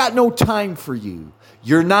 I got no time for you.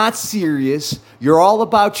 You're not serious. You're all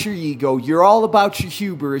about your ego. You're all about your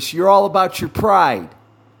hubris. You're all about your pride.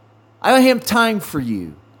 I don't have time for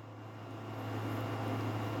you.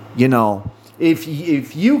 If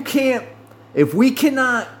we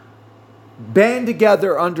cannot band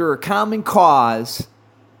together under a common cause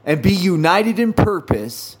and be united in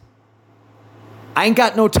purpose, I ain't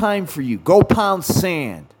got no time for you. Go pound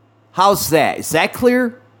sand. How's that? Is that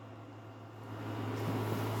clear?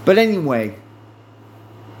 But anyway,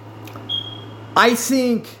 I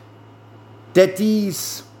think that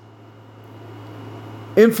these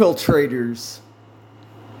infiltrators,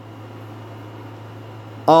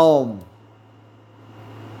 and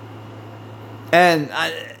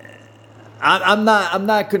I'm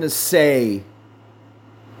not going to say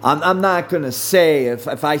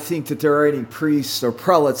if I think that there are any priests or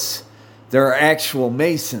prelates that are actual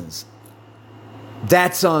Masons.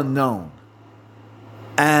 That's unknown.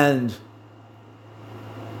 And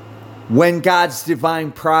when God's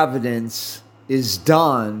divine providence is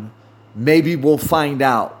done, maybe we'll find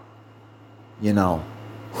out,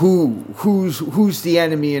 who's the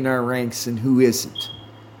enemy in our ranks and who isn't.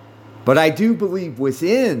 But I do believe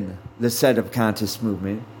within the Sedevacantist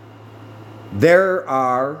movement, there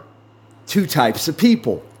are two types of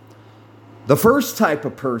people. The first type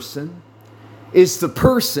of person is the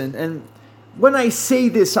person, and when I say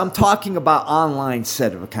this, I'm talking about online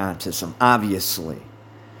Sedevacantism, obviously.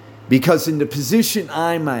 Because in the position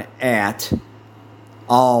I'm at,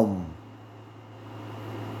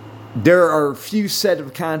 there are a few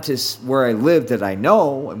Sedevacantists where I live that I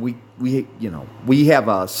know, and we have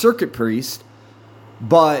a circuit priest,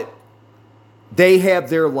 but they have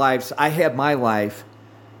their lives, I have my life,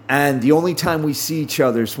 and the only time we see each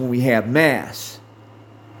other is when we have Mass.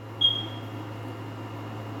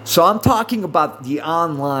 So I'm talking about the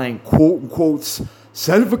online, quote-unquote,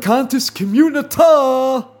 Sedevacantist community.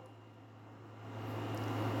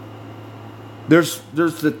 There's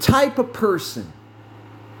the type of person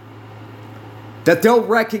that they'll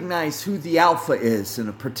recognize who the alpha is in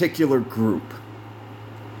a particular group.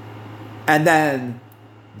 And then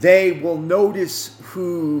they will notice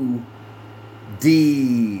who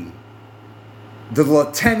the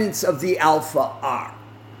lieutenants of the alpha are.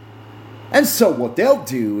 And so what they'll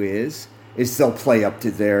do is they'll play up to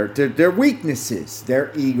their weaknesses,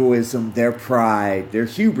 their egoism, their pride, their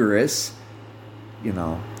hubris,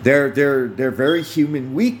 their very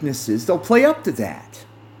human weaknesses. They'll play up to that.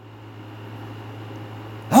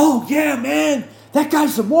 Oh, yeah, man, that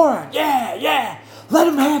guy's a moron. Yeah, let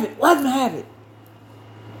him have it.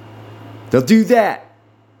 They'll do that.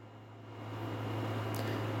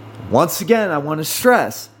 Once again, I want to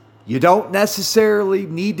stress, you don't necessarily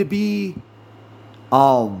need to be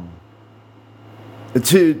to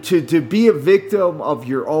be a victim of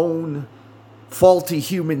your own faulty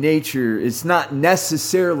human nature. It's not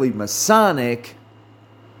necessarily Masonic,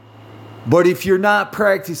 but if you're not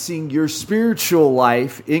practicing your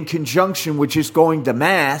life in conjunction with just going to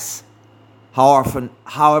Mass,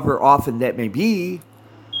 however often that may be,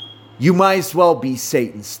 you might as well be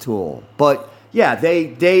Satan's tool. But yeah,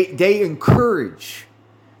 they encourage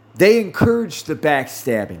the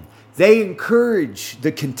backstabbing. They encourage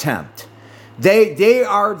the contempt. They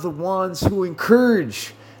are the ones who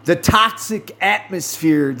encourage the toxic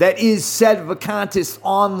atmosphere that is Sedevacantist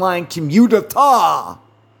online community.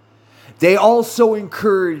 They also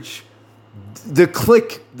encourage the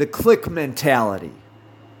clique mentality.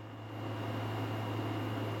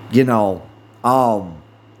 you know,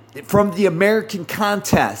 from the American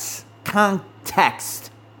context,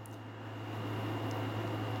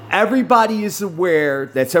 everybody is aware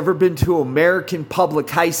that's ever been to American public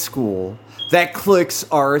high school that cliques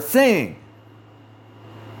are a thing.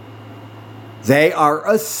 They are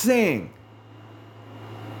a thing.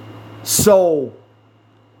 So,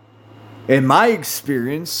 in my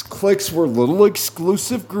experience, cliques were a little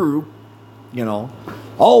exclusive group, you know.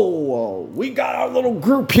 Oh, we got our little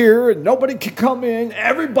group here and nobody can come in.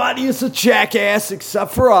 Everybody is a jackass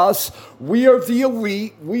except for us. We are the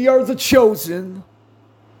elite. We are the chosen.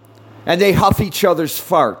 And they huff each other's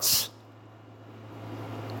farts.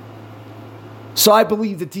 So I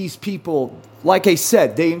believe that these people, like I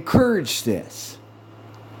said, they encourage this.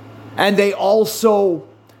 And they also,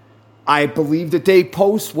 I believe that they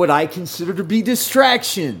post what I consider to be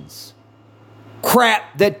distractions.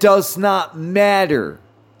 Crap that does not matter.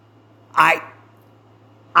 I.e.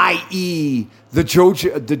 the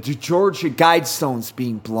Georgia Guidestones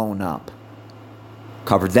being blown up.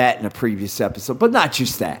 Covered that in a previous episode, but not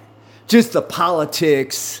just that. Just the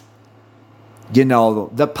politics, you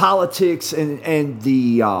know, the politics and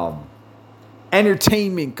the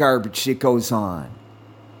entertainment garbage that goes on.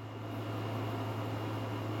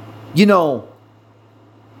 You know,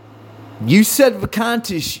 you said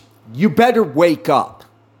Vacantish, you better wake up.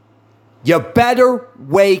 You better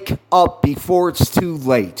wake up before it's too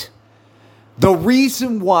late. The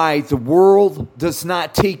reason why the world does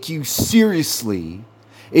not take you seriously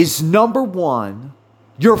is, number one,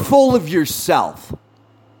 you're full of yourself.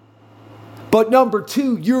 But number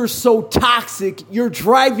two, you're so toxic, you're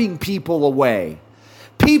driving people away.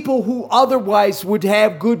 People who otherwise would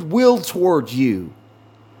have goodwill toward you.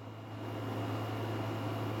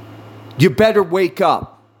 You better wake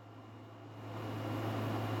up.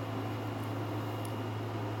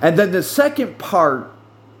 And then the second part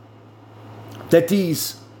that the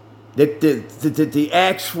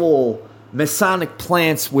actual Masonic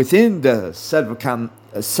plants within the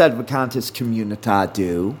Sedvacantis community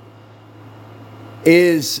do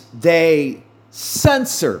is they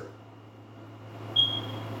censor.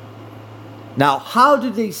 Now, how do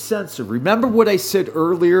they censor? Remember what I said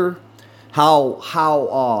earlier?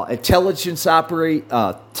 How intelligence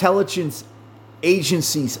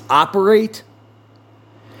agencies operate?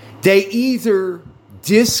 They either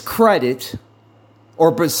discredit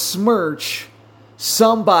or besmirch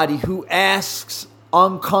somebody who asks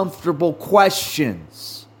uncomfortable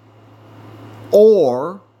questions.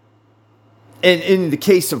 Or, and in the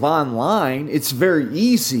case of online, it's very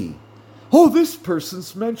easy. Oh, this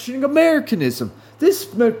person's mentioning Americanism. This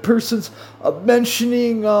person's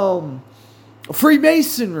mentioning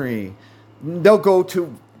Freemasonry. They'll go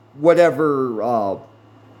to whatever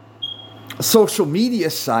social media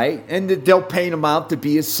site and they'll paint them out to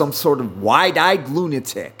be as some sort of wide-eyed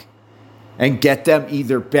lunatic and get them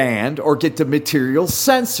either banned or get the material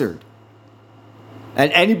censored.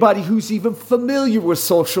 And anybody who's even familiar with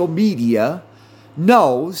social media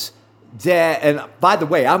knows that, and by the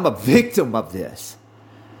way, I'm a victim of this,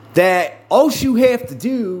 that all you have to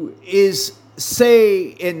do is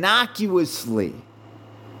say innocuously,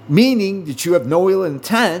 meaning that you have no ill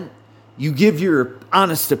intent, you give your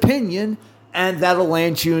honest opinion, and that'll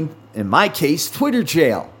land you in my case, Twitter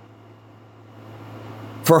jail.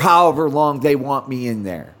 For however long they want me in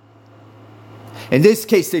there. In this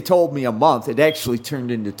case, they told me a month. It actually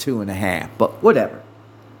turned into 2.5, but whatever.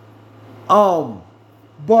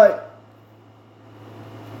 But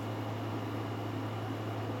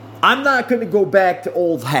I'm not going to go back to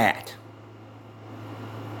old hat.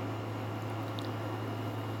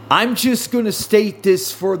 I'm just going to state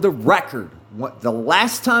this for the record. The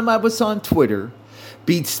last time I was on Twitter,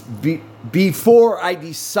 before I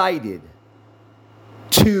decided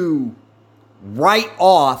to write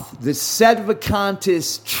off the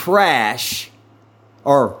Sedvacantis trash,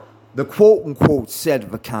 or the quote-unquote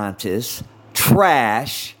Sedvacantis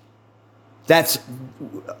trash, that's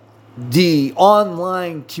the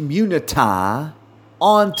online community,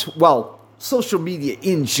 social media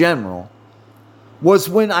in general, was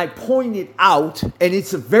when I pointed out, and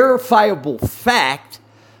it's a verifiable fact,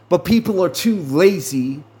 but people are too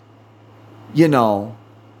lazy, you know,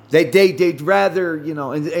 they'd rather, you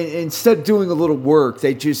know, and instead of doing a little work,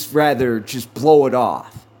 they'd just rather just blow it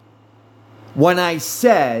off. When I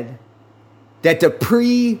said that the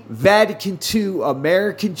pre-Vatican II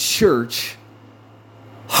American Church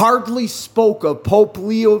hardly spoke of Pope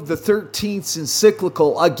Leo XIII's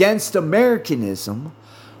encyclical against Americanism,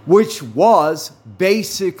 which was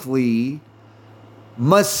basically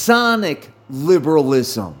Masonic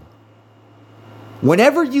liberalism.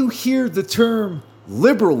 Whenever you hear the term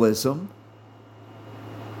liberalism.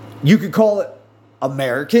 You could call it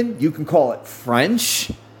American. You can call it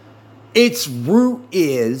French. Its root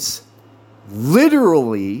is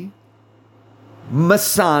literally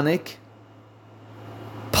Masonic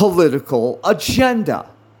political agenda.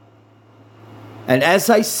 And as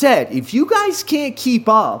I said, if you guys can't keep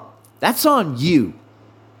up, that's on you.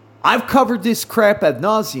 I've covered this crap ad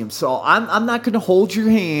nauseum, so I'm not going to hold your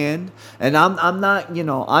hand, and I'm not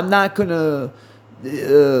going to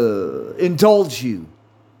indulge you.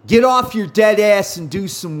 Get off your dead ass and do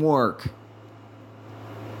some work.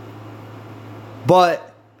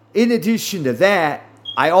 But in addition to that,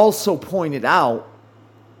 I also pointed out,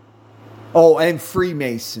 and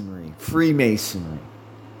Freemasonry.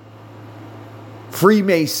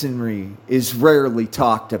 Freemasonry is rarely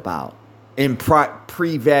talked about in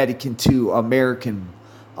pre-Vatican II American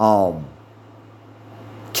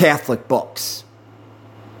Catholic books.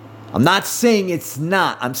 I'm not saying it's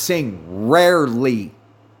not. I'm saying rarely.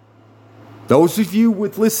 Those of you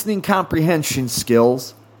with listening comprehension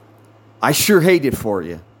skills, I sure hate it for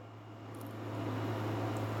you.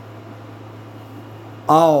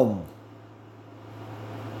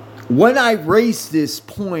 When I raised this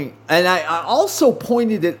point, and I also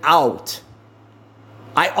pointed it out,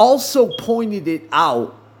 on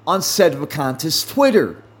Sedvacanta's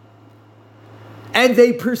Twitter. And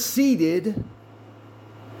they proceeded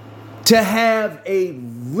to have a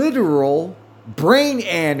literal brain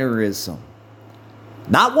aneurysm.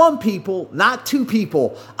 Not one people, not two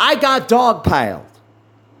people. I got dogpiled,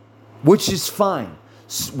 which is fine.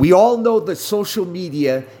 We all know that social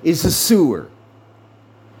media is a sewer.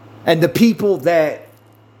 And the people that,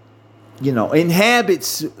 inhabit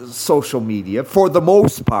social media, for the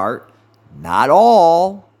most part, not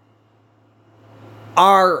all,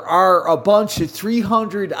 are a bunch of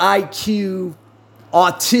 300 IQ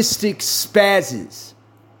autistic spazzes.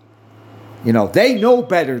 They know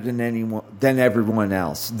better than everyone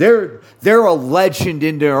else. They're a legend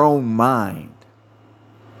in their own mind.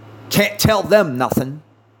 Can't tell them nothing.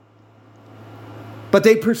 But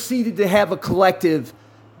they proceeded to have a collective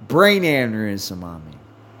brain aneurysm on me.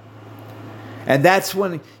 And that's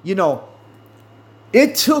when,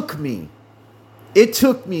 it took me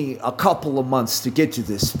a couple of months to get to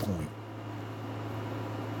this point.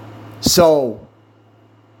 So,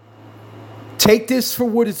 take this for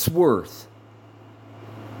what it's worth.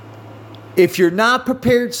 If you're not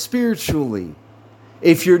prepared spiritually,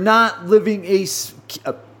 if you're not living a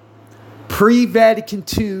pre-Vatican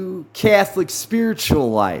II Catholic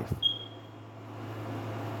spiritual life,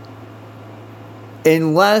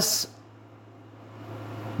 unless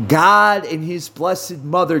God and His Blessed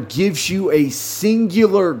Mother gives you a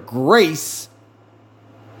singular grace,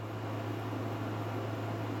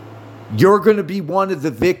 you're going to be one of the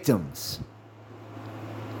victims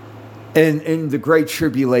in the Great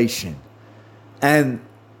Tribulation. And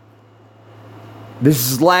this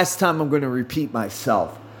is the last time I'm going to repeat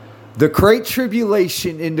myself. The Great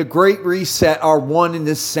Tribulation and the Great Reset are one and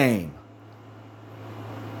the same.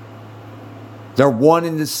 They're one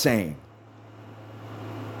and the same.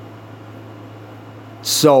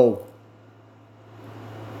 So,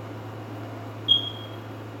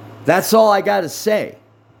 that's all I got to say.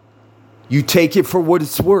 You take it for what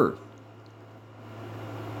it's worth.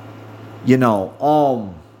 I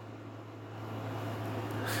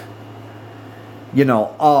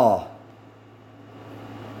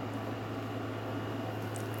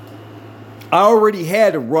already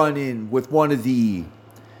had a run-in with one of the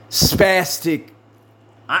spastic,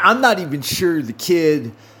 I'm not even sure the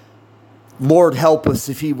kid, Lord help us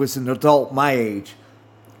if he was an adult my age,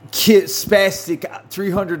 kid, spastic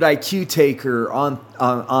 300 IQ taker on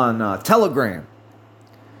Telegram,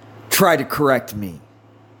 try to correct me.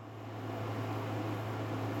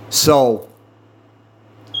 So,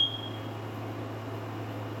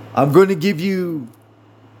 I'm going to give you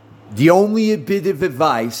the only bit of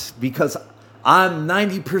advice, because I'm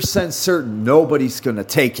 90% certain nobody's going to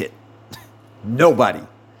take it. Nobody.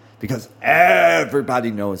 Because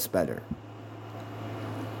everybody knows better.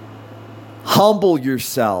 Humble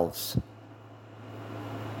yourselves.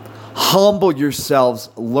 Humble yourselves.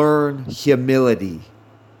 Learn humility.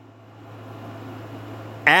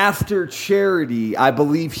 After charity, I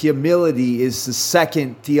believe humility is the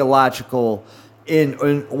second theological in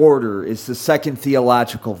order. It's the second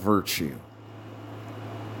theological virtue.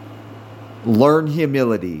 Learn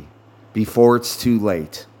humility before it's too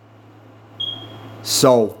late.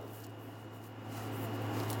 So,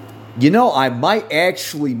 I might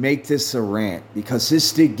actually make this a rant, because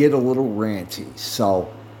this did get a little ranty.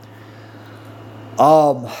 So,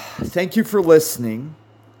 thank you for listening.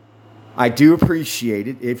 I do appreciate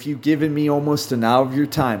it. If you've given me almost an hour of your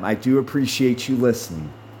time, I do appreciate you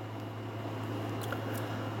listening.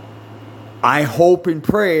 I hope and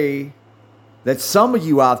pray that some of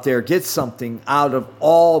you out there get something out of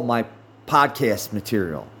all my podcast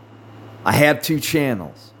material. I have 2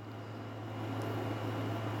 channels.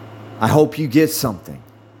 I hope you get something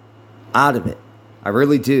out of it. I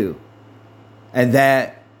really do. And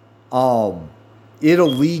that it'll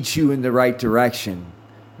lead you in the right direction.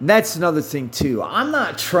 And that's another thing too. I'm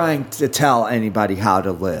not trying to tell anybody how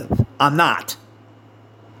to live. I'm not.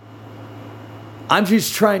 I'm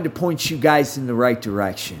just trying to point you guys in the right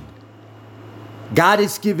direction. God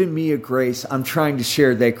has given me a grace. I'm trying to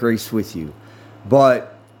share that grace with you.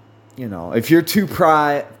 But, if you're too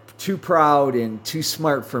proud and too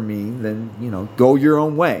smart for me, then, go your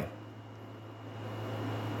own way.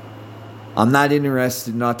 I'm not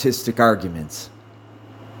interested in autistic arguments.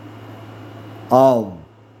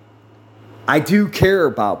 I do care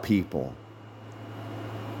about people.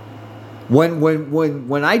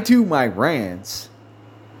 When I do my rants,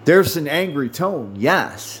 there's an angry tone,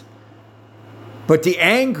 yes. But the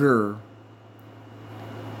anger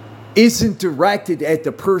isn't directed at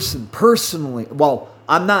the person personally. Well,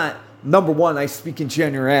 I'm not, number one, I speak in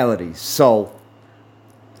generalities. So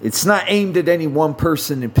it's not aimed at any one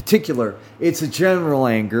person in particular. It's a general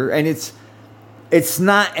anger, and it's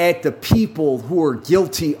not at the people who are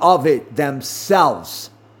guilty of it themselves.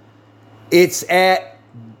 It's at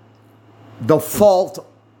the faults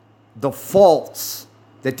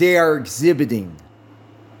that they are exhibiting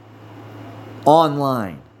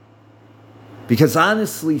online. Because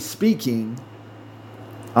honestly speaking,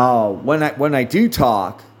 when I do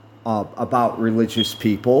talk about religious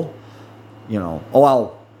people,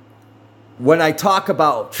 when I talk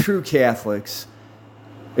about true Catholics,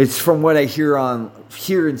 it's from what I hear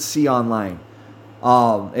and see online.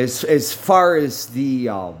 As far as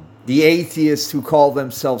the atheists who call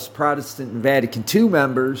themselves Protestant and Vatican II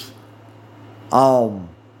members,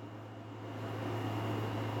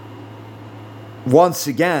 once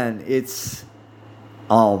again, it's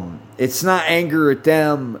not anger at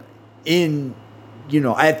them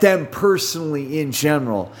at them personally in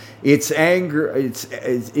general. It's anger.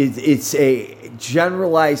 It's a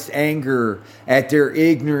generalized anger at their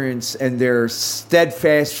ignorance and their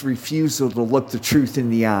steadfast refusal to look the truth in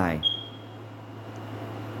the eye.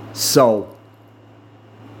 So,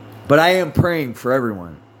 but I am praying for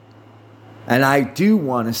everyone. And I do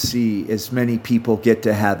want to see as many people get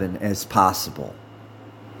to heaven as possible.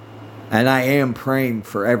 And I am praying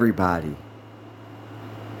for everybody.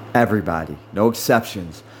 Everybody. No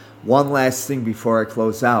exceptions. One last thing before I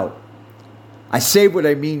close out. I say what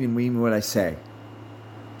I mean and mean what I say.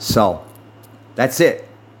 So, that's it.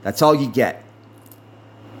 That's all you get.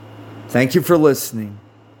 Thank you for listening.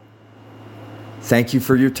 Thank you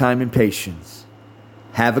for your time and patience.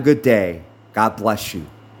 Have a good day. God bless you.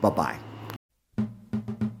 Bye-bye.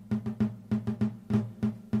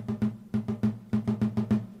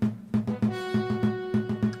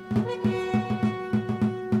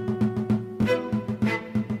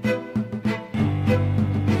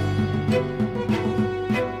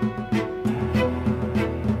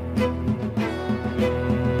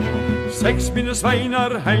 Seks mine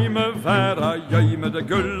sveinar heime væra jeg med det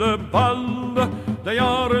gulle ball. De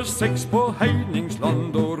har 6 på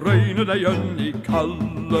heiningsland og røyne de gjønn i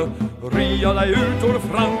kalle. Ria de ut over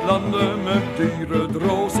Franklandet med dyre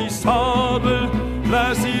drås i sadel.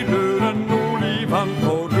 Læs i løren olivan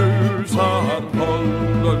på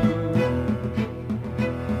rusarholden.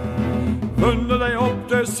 Funne de opp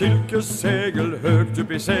det silkesegel høgt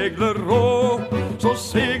upp i seglerå. Så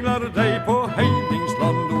seglar de på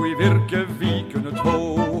heiningsland og i virke vi kunne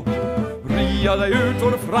två. Ria de ut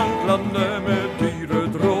over Franklandet med dyre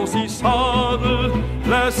drås i sadel.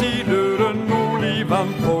 Læs i løren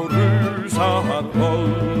olivan på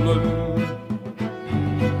rusarholden.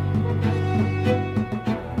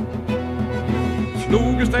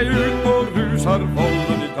 Sloges de ut på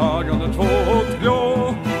rusarholden i dagane 2 og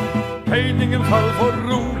 3. Heiningen fall for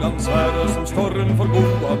Rolandsvære som storren for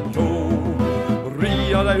Goan tå.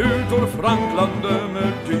 Ria de ut over Franklandet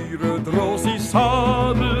med dyre drås i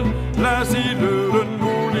sadel. Læs i løren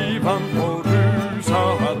olivan på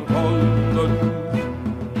rusarholden.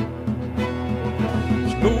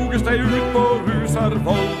 Sloges de ut på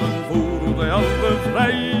rusarholden, foro de alle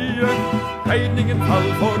freie. Heiningen fall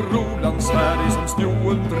for Rolandsvære som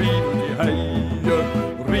snjoen driver i heie.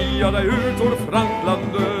 Ria de ut over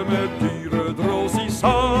Franklandet med dyre drås i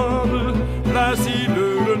sadel. Læs i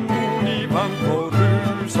løren olivan på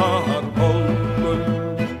rusarholden.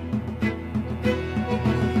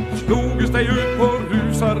 Sloges de ut på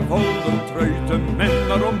rusarholden,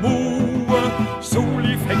 sol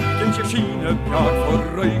i fäcken skiner bjart för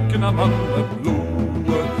röken av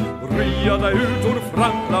mandelblod. Riade ut ur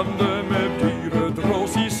Franklande med dyre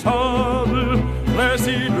drås i sadel. Läs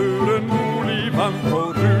i luren olivan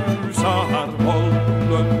på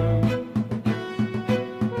rusarbollen.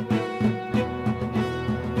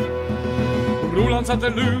 Roland satte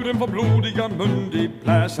luren på blodiga mund i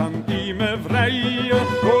pläsan i med vrej.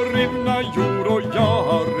 Och rinna jord och jag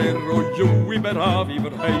har er och jo i berav i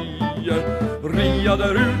verhej. Riade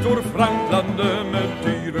ut ur Franklande med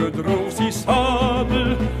dyre drås i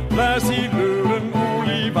sadel. Läs i luren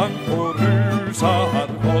olivan på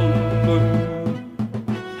rusarbollen.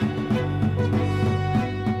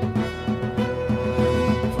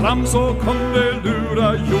 Fram så kom det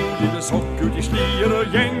lura jord i det sock ut i slier och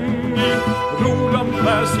gäng. Roland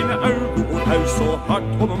bär sina ögon och höj så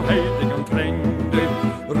hart honom hejdingen trängde.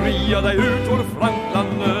 Riade ut ur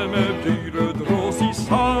Franklande med dyre drås i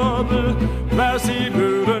sadel. Läs i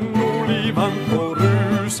luren olivan på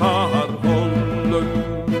rusarbollen.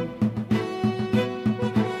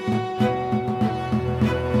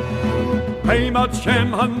 Heimat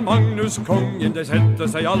käm han Magnus kongen, det sätter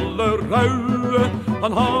sig alla rau.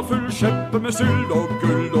 Han har full käppe med syld och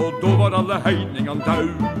guld och då var alla hejdningen dau.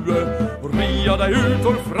 Riade ut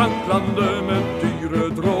ur Franklande med dyre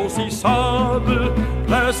drås i sadel.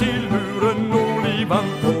 Läs i luren olivan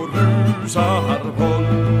på rusarbollen.